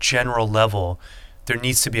just at a general level, there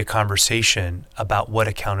needs to be a conversation about what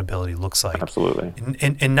accountability looks like. Absolutely.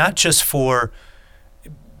 And not just for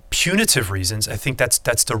punitive reasons. I think that's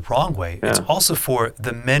the wrong way. Yeah. It's also for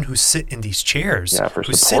the men who sit in these chairs,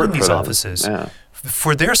 who sit in these offices,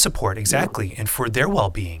 for their support, exactly, and for their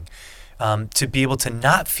well-being. To be able to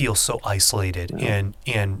not feel so isolated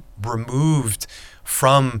and removed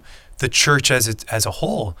from the church as a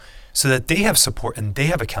whole, so that they have support and they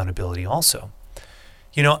have accountability also.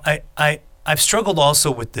 I've struggled also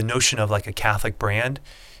with the notion of like a Catholic brand,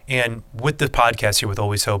 and with the podcast here with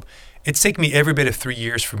Always Hope, it's taken me every bit of 3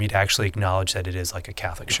 years for me to actually acknowledge that it is like a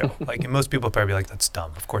Catholic show. And most people probably be like, that's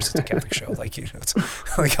dumb. Of course it's a Catholic show. It's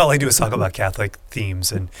like all I do is talk about Catholic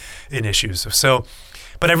themes and issues. So,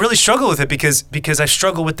 but I really struggle with it because I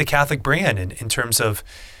struggle with the Catholic brand in terms of,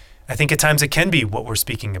 I think at times it can be what we're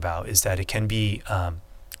speaking about, is that it can be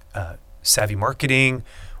savvy marketing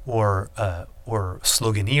or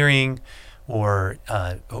sloganeering, or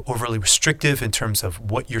overly restrictive in terms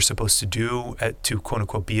of what you're supposed to do to quote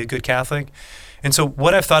unquote be a good Catholic. And so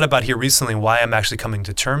what I've thought about here recently, why I'm actually coming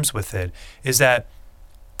to terms with it, is that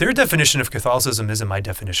their definition of Catholicism isn't my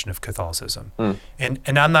definition of Catholicism.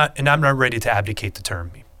 And I'm not ready to abdicate the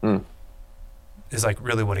term. Is like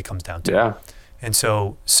really what it comes down to. Yeah. And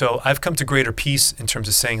so I've come to greater peace in terms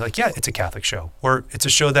of saying like, yeah, it's a Catholic show, or it's a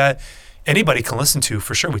show that anybody can listen to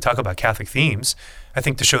for sure. We talk about Catholic themes. I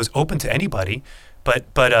think the show is open to anybody,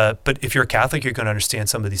 But if you're a Catholic, you're going to understand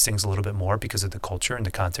some of these things a little bit more because of the culture and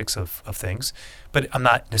the context of things. But I'm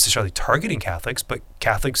not necessarily targeting Catholics, but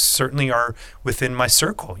Catholics certainly are within my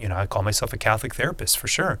circle. I call myself a Catholic therapist for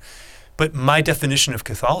sure. But my definition of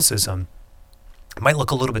Catholicism might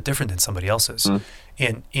look a little bit different than somebody else's.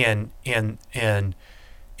 And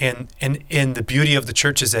the beauty of the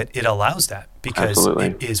church is that it allows that, because Absolutely.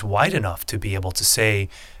 It is wide enough to be able to say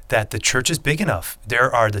that the church is big enough.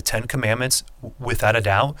 There are the 10 Commandments without a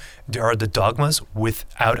doubt. There are the dogmas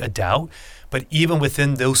without a doubt. But even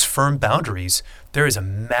within those firm boundaries, there is a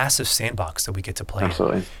massive sandbox that we get to play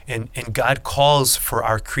Absolutely. in. And God calls for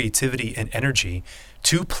our creativity and energy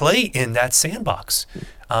to play in that sandbox,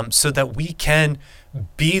 so that we can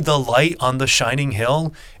be the light on the shining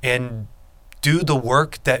hill and do the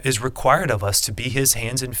work that is required of us to be his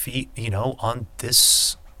hands and feet, on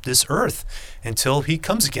this earth until he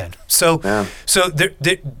comes again. So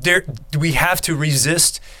there we have to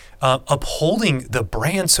resist upholding the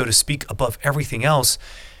brand, so to speak, above everything else,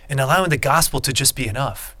 and allowing the gospel to just be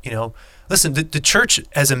enough. Listen, the church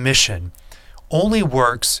as a mission only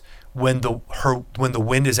works when the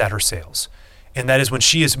wind is at her sails. And that is when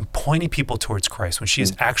she is pointing people towards Christ, when she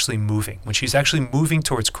is actually moving, when she's actually moving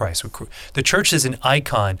towards Christ. The church is an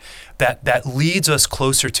icon that leads us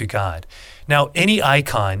closer to God. Now, any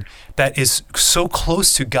icon that is so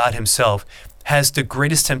close to God himself has the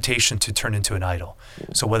greatest temptation to turn into an idol.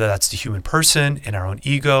 So whether that's the human person, in our own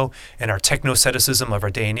ego, in our technocetism of our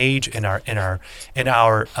day and age, in our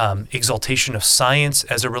exaltation of science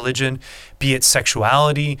as a religion, be it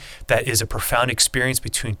sexuality that is a profound experience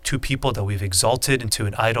between two people that we've exalted into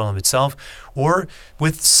an idol of itself, or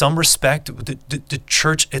with some respect, the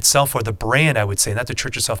church itself, or the brand, I would say, not the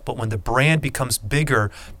church itself, but when the brand becomes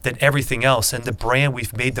bigger than everything else, and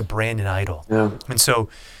we've made the brand an idol. Yeah. And so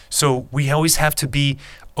we always have to be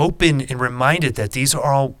open and reminded that these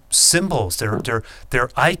are all symbols. They're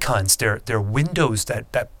icons. They're windows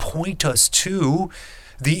that point us to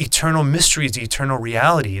the eternal mysteries, the eternal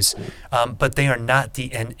realities, but they are not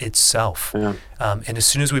the end itself. Yeah. And as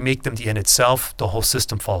soon as we make them the end itself, the whole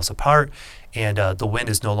system falls apart, and the wind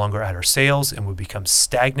is no longer at our sails, and we become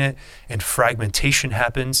stagnant, and fragmentation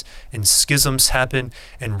happens, and schisms happen,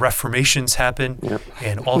 and reformations happen,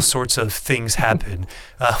 and all sorts of things happen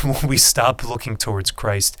when we stop looking towards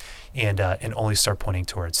Christ and only start pointing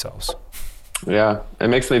to ourselves. Yeah, it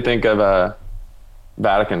makes me think of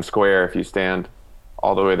Vatican Square. If you stand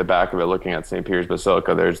all the way to the back of it looking at St. Peter's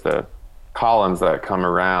Basilica, there's the columns that come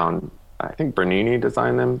around. I think Bernini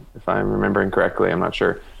designed them, if I'm remembering correctly. I'm not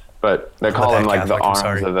sure. But they call them like the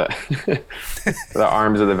arms of the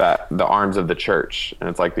the arms of the church, and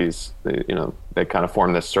it's like these, they kind of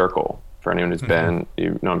form this circle. For anyone who's been,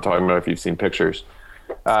 what I'm talking about if you've seen pictures.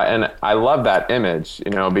 And I love that image,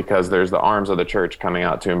 because there's the arms of the church coming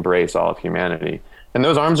out to embrace all of humanity, and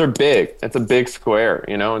those arms are big. It's a big square,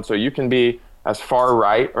 and so you can be as far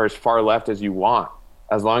right or as far left as you want,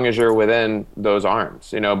 as long as you're within those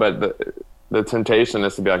arms, but the temptation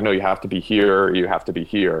is to be like, no, you have to be here, or you have to be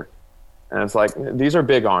here. And it's like, these are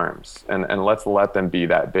big arms, and let's let them be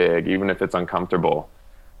that big, even if it's uncomfortable.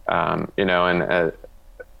 And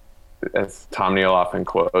as Tom Neal often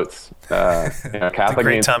quotes, Catholic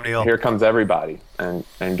means here comes everybody, and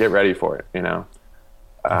get ready for it,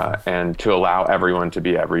 and to allow everyone to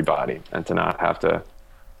be everybody, and to not have to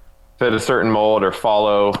fit a certain mold or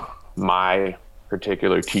follow my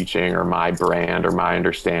particular teaching or my brand or my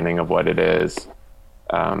understanding of what it is.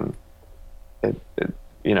 It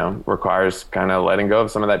requires kind of letting go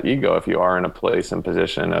of some of that ego if you are in a place and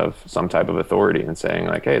position of some type of authority, and saying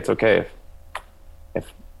like, hey, it's okay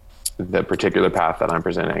if the particular path that I'm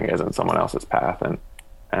presenting isn't someone else's path, and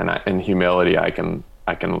in humility I can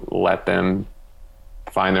let them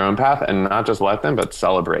find their own path, and not just let them, but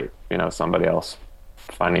celebrate somebody else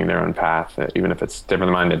finding their own path, even if it's different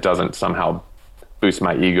than mine. It doesn't somehow boost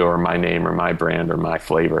my ego or my name or my brand or my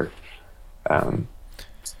flavor.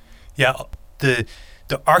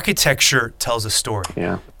 The architecture tells a story.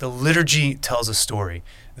 Yeah. The liturgy tells a story.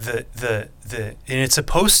 And it's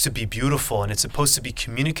supposed to be beautiful, and it's supposed to be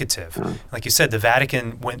communicative. Like you said, the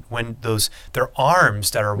Vatican, when their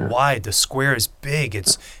arms that are wide, the square is big.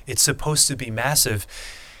 It's supposed to be massive,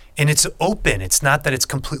 and it's open. It's not that it's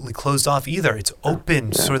completely closed off either. It's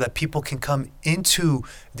open so that people can come into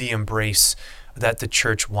the embrace that the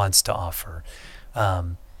church wants to offer.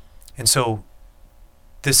 And so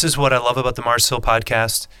this is what I love about the Mars Hill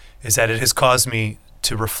podcast, is that it has caused me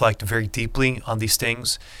to reflect very deeply on these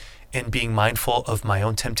things, and being mindful of my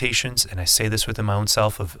own temptations. And I say this within my own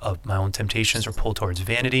self, of my own temptations or pull towards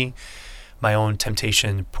vanity, my own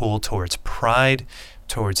temptation pull towards pride,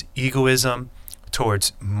 towards egoism,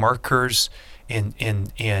 towards markers in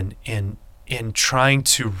trying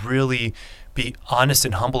to really be honest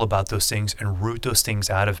and humble about those things and root those things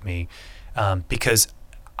out of me, because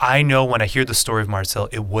I know when I hear the story of Marcel,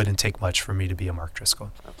 it wouldn't take much for me to be a Mark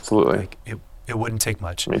Driscoll. Absolutely. Like it wouldn't take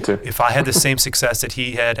much. Me too. If I had the same success that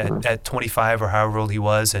he had at 25 or however old he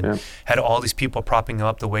was, and had all these people propping him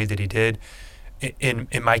up the way that he did, and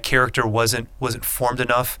my character wasn't formed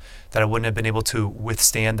enough that I wouldn't have been able to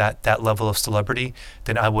withstand that level of celebrity,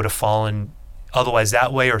 then I would have fallen otherwise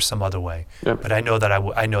that way or some other way. Yep. But I know that I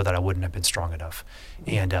wouldn't have been strong enough,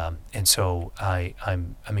 and so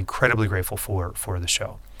I'm incredibly grateful for the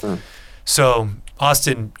show. So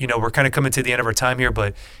Austin, we're kind of coming to the end of our time here,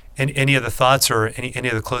 but any other thoughts or any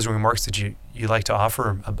other closing remarks that you like to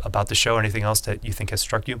offer about the show? Anything else that you think has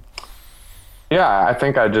struck you? Yeah, I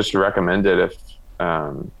think I just recommend it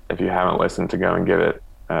if you haven't listened, to go and give it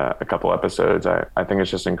a couple episodes. I think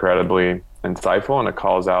it's just incredibly insightful, and it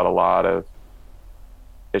calls out a lot of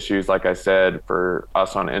issues, like I said, for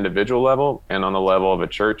us on an individual level and on the level of a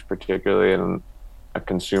church, particularly in a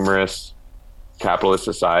consumerist capitalist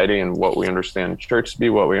society, and what we understand church to be,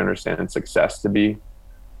 what we understand success to be.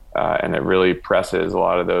 And it really presses a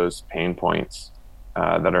lot of those pain points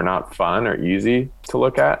that are not fun or easy to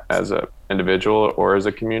look at as an individual or as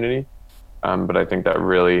a community. But I think that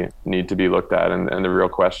really need to be looked at. And the real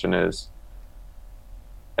question is,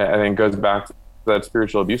 I think it goes back to that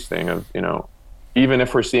spiritual abuse thing of, even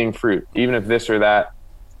if we're seeing fruit, even if this or that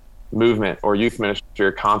movement or youth ministry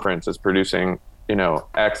or conference is producing,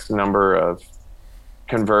 X number of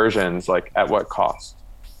conversions, like at what cost?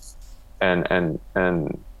 And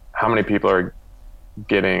how many people are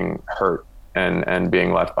getting hurt and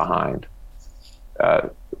being left behind? A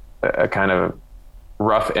kind of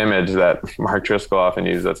rough image that Mark Driscoll often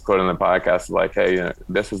uses, that's quoted in the podcast, like, hey,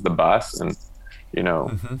 this is the bus, and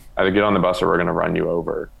either get on the bus or we're going to run you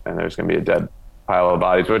over, and there's going to be a dead pile of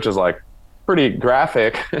bodies, which is like pretty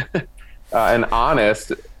graphic and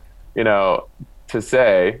honest, to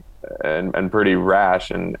say, and pretty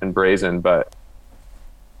rash and brazen, but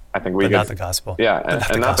I think not the gospel. Yeah,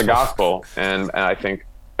 and not the gospel. And I think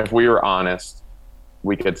if we were honest,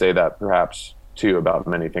 we could say that perhaps too about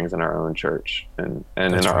many things in our own church and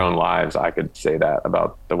in our own lives. I could say that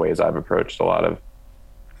about the ways I've approached a lot of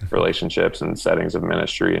relationships and settings of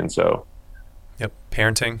ministry. And so,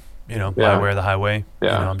 parenting, my way or the highway.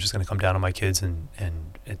 Yeah. I'm just going to come down on my kids, and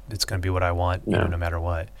it's going to be what I want, no matter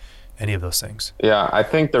what. Any of those things. Yeah, I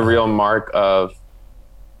think the real mark of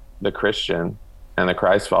the Christian and the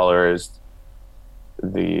Christ follower is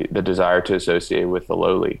the desire to associate with the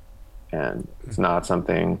lowly. And it's not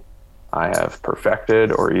something I have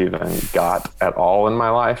perfected or even got at all in my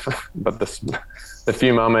life, but the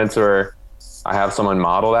few moments where I have someone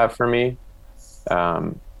model that for me. I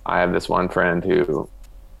have this one friend who,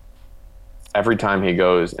 every time he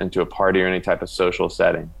goes into a party or any type of social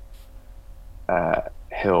setting,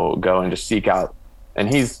 he'll go and just seek out,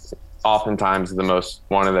 and he's oftentimes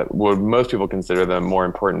one of what most people consider the more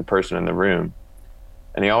important person in the room.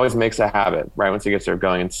 And he always makes a habit, right once he gets there,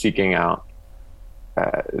 going and seeking out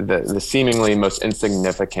the seemingly most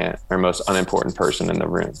insignificant or most unimportant person in the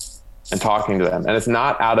room and talking to them. And it's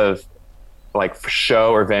not out of like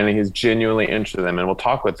show or vanity. He's genuinely interested in them and will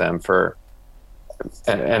talk with them for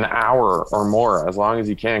an hour or more, as long as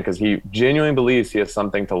he can, because he genuinely believes he has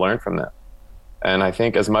something to learn from them. And I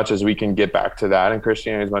think as much as we can get back to that in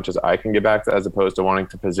Christianity, as much as I can get back to, as opposed to wanting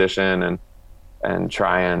to position and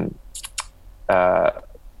try and,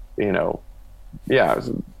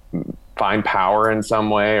 find power in some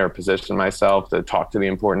way or position myself to talk to the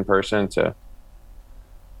important person, to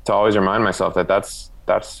always remind myself that that's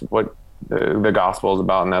what the gospel is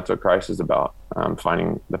about, and that's what Christ is about.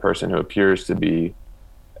 Finding the person who appears to be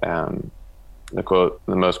the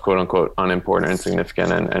most quote unquote unimportant or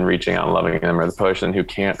insignificant, and reaching out and loving them, or the person who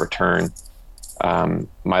can't return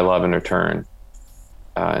my love in return.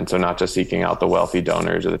 And so not just seeking out the wealthy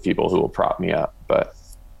donors or the people who will prop me up, but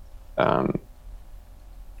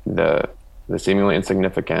the seemingly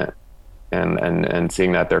insignificant, and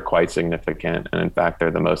seeing that they're quite significant, and in fact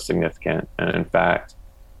they're the most significant, and in fact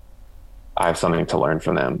I have something to learn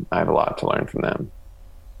from them. I have a lot to learn from them.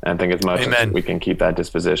 And I think as much as we can keep that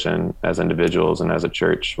disposition as individuals and as a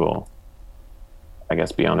church, we'll, I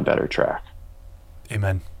guess, be on a better track.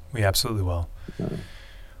 Amen. We absolutely will. Well,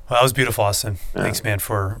 that was beautiful, Austin. Yeah. Thanks, man,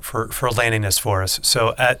 for landing this for us.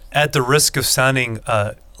 So at the risk of sounding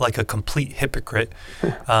like a complete hypocrite,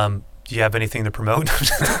 do you have anything to promote?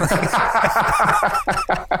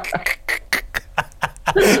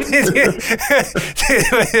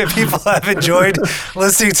 People have enjoyed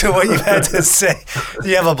listening to what you had to say. Do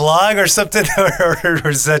you have a blog or something, or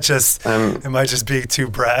is that just? Am I just being too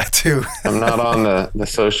brat? Too. I'm not on the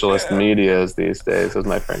socialist medias these days, as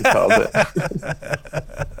my friend calls it.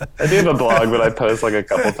 I do have a blog, but I post like a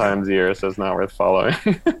couple times a year, so it's not worth following.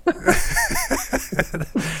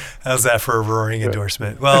 How's that for a roaring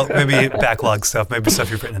endorsement? Well, maybe backlog stuff, maybe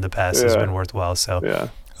stuff you've written in the past has been worthwhile. So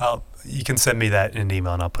you can send me that in an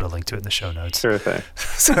email, and I'll put a link to it in the show notes. Sure thing.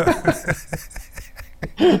 So,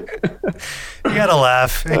 you gotta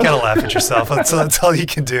laugh. You gotta laugh at yourself. That's all you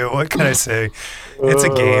can do. What can I say? It's a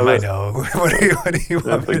game, I know. What do you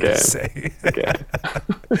want me to say? Okay.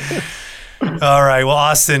 All right. Well,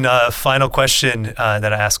 Austin, final question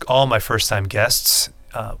that I ask all my first-time guests.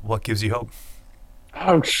 What gives you hope?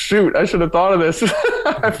 Oh, shoot. I should have thought of this. You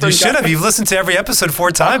should have. You've listened to every episode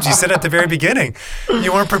 4 times. You said at the very beginning.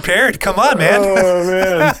 You weren't prepared. Come on, man. Oh,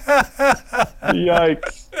 man.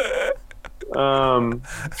 Yikes.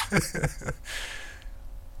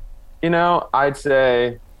 I'd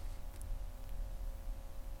say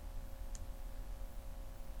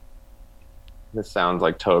this sounds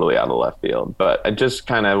like totally out of left field, but I just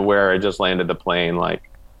kind of where I just landed the plane, like,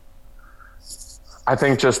 I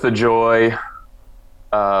think just the joy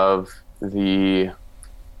of the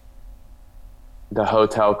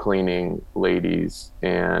hotel cleaning ladies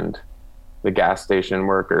and the gas station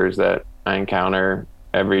workers that I encounter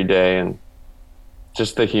every day, and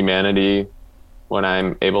just the humanity when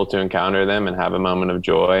I'm able to encounter them and have a moment of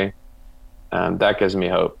joy, that gives me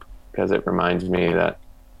hope, because it reminds me that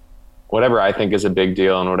whatever I think is a big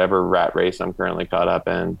deal and whatever rat race I'm currently caught up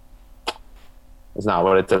in is not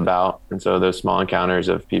what it's about. And so those small encounters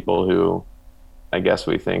of people who I guess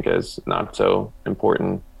we think is not so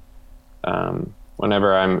important,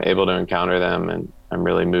 whenever I'm able to encounter them and I'm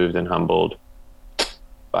really moved and humbled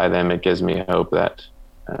by them, it gives me hope that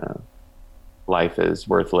life is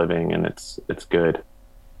worth living and it's good.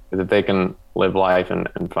 Because if they can live life and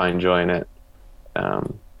find joy in it,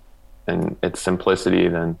 and its simplicity,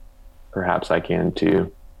 then perhaps I can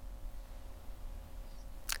too.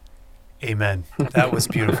 Amen. That was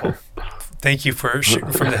beautiful. Thank you for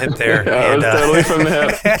shooting from the hip there. Yeah, it was totally from the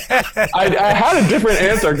hip. I had a different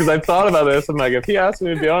answer because I thought about this. I'm like, if he asked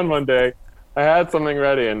me to be on one day, I had something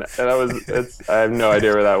ready, and I have no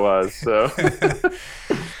idea where that was. So,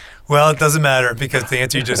 well, it doesn't matter because the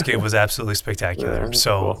answer you just gave was absolutely spectacular. Yeah,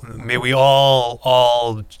 so cool. May we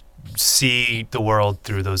all see the world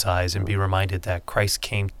through those eyes and be reminded that Christ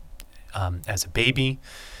came as a baby,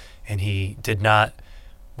 and he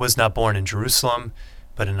was not born in Jerusalem,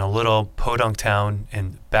 but in a little podunk town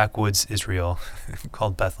in backwoods Israel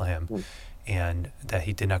called Bethlehem, and that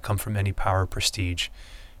he did not come from any power or prestige.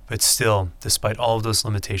 But still, despite all of those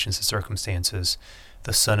limitations and circumstances,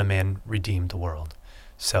 the Son of Man redeemed the world.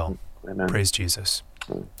 So, Amen. Praise Jesus.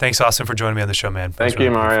 Thanks, Austin, for joining me on the show, man. Thank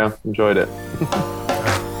you, Mario. Enjoyed it. All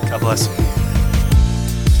right. God bless.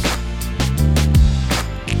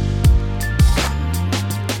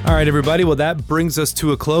 All right, everybody. Well, that brings us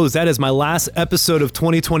to a close. That is my last episode of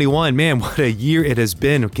 2021. Man, what a year it has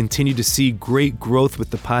been. I've continued to see great growth with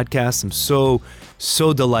the podcast. I'm so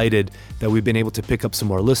delighted that we've been able to pick up some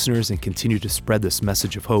more listeners and continue to spread this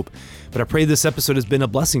message of hope. But I pray this episode has been a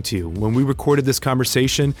blessing to you. When we recorded this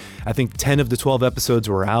conversation, I think 10 of the 12 episodes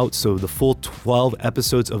were out. So the full 12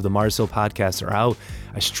 episodes of the Mars Hill podcast are out.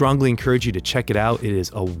 I strongly encourage you to check it out. It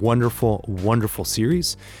is a wonderful, wonderful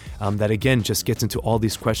series that, again, just gets into all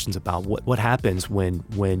these questions about what happens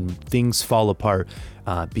when things fall apart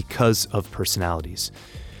because of personalities.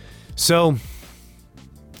 So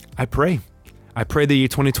I pray that your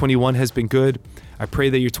 2021 has been good. I pray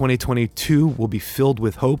that your 2022 will be filled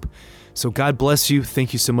with hope. So God bless you.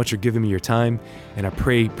 Thank you so much for giving me your time. And I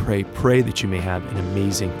pray that you may have an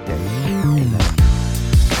amazing day. Amen.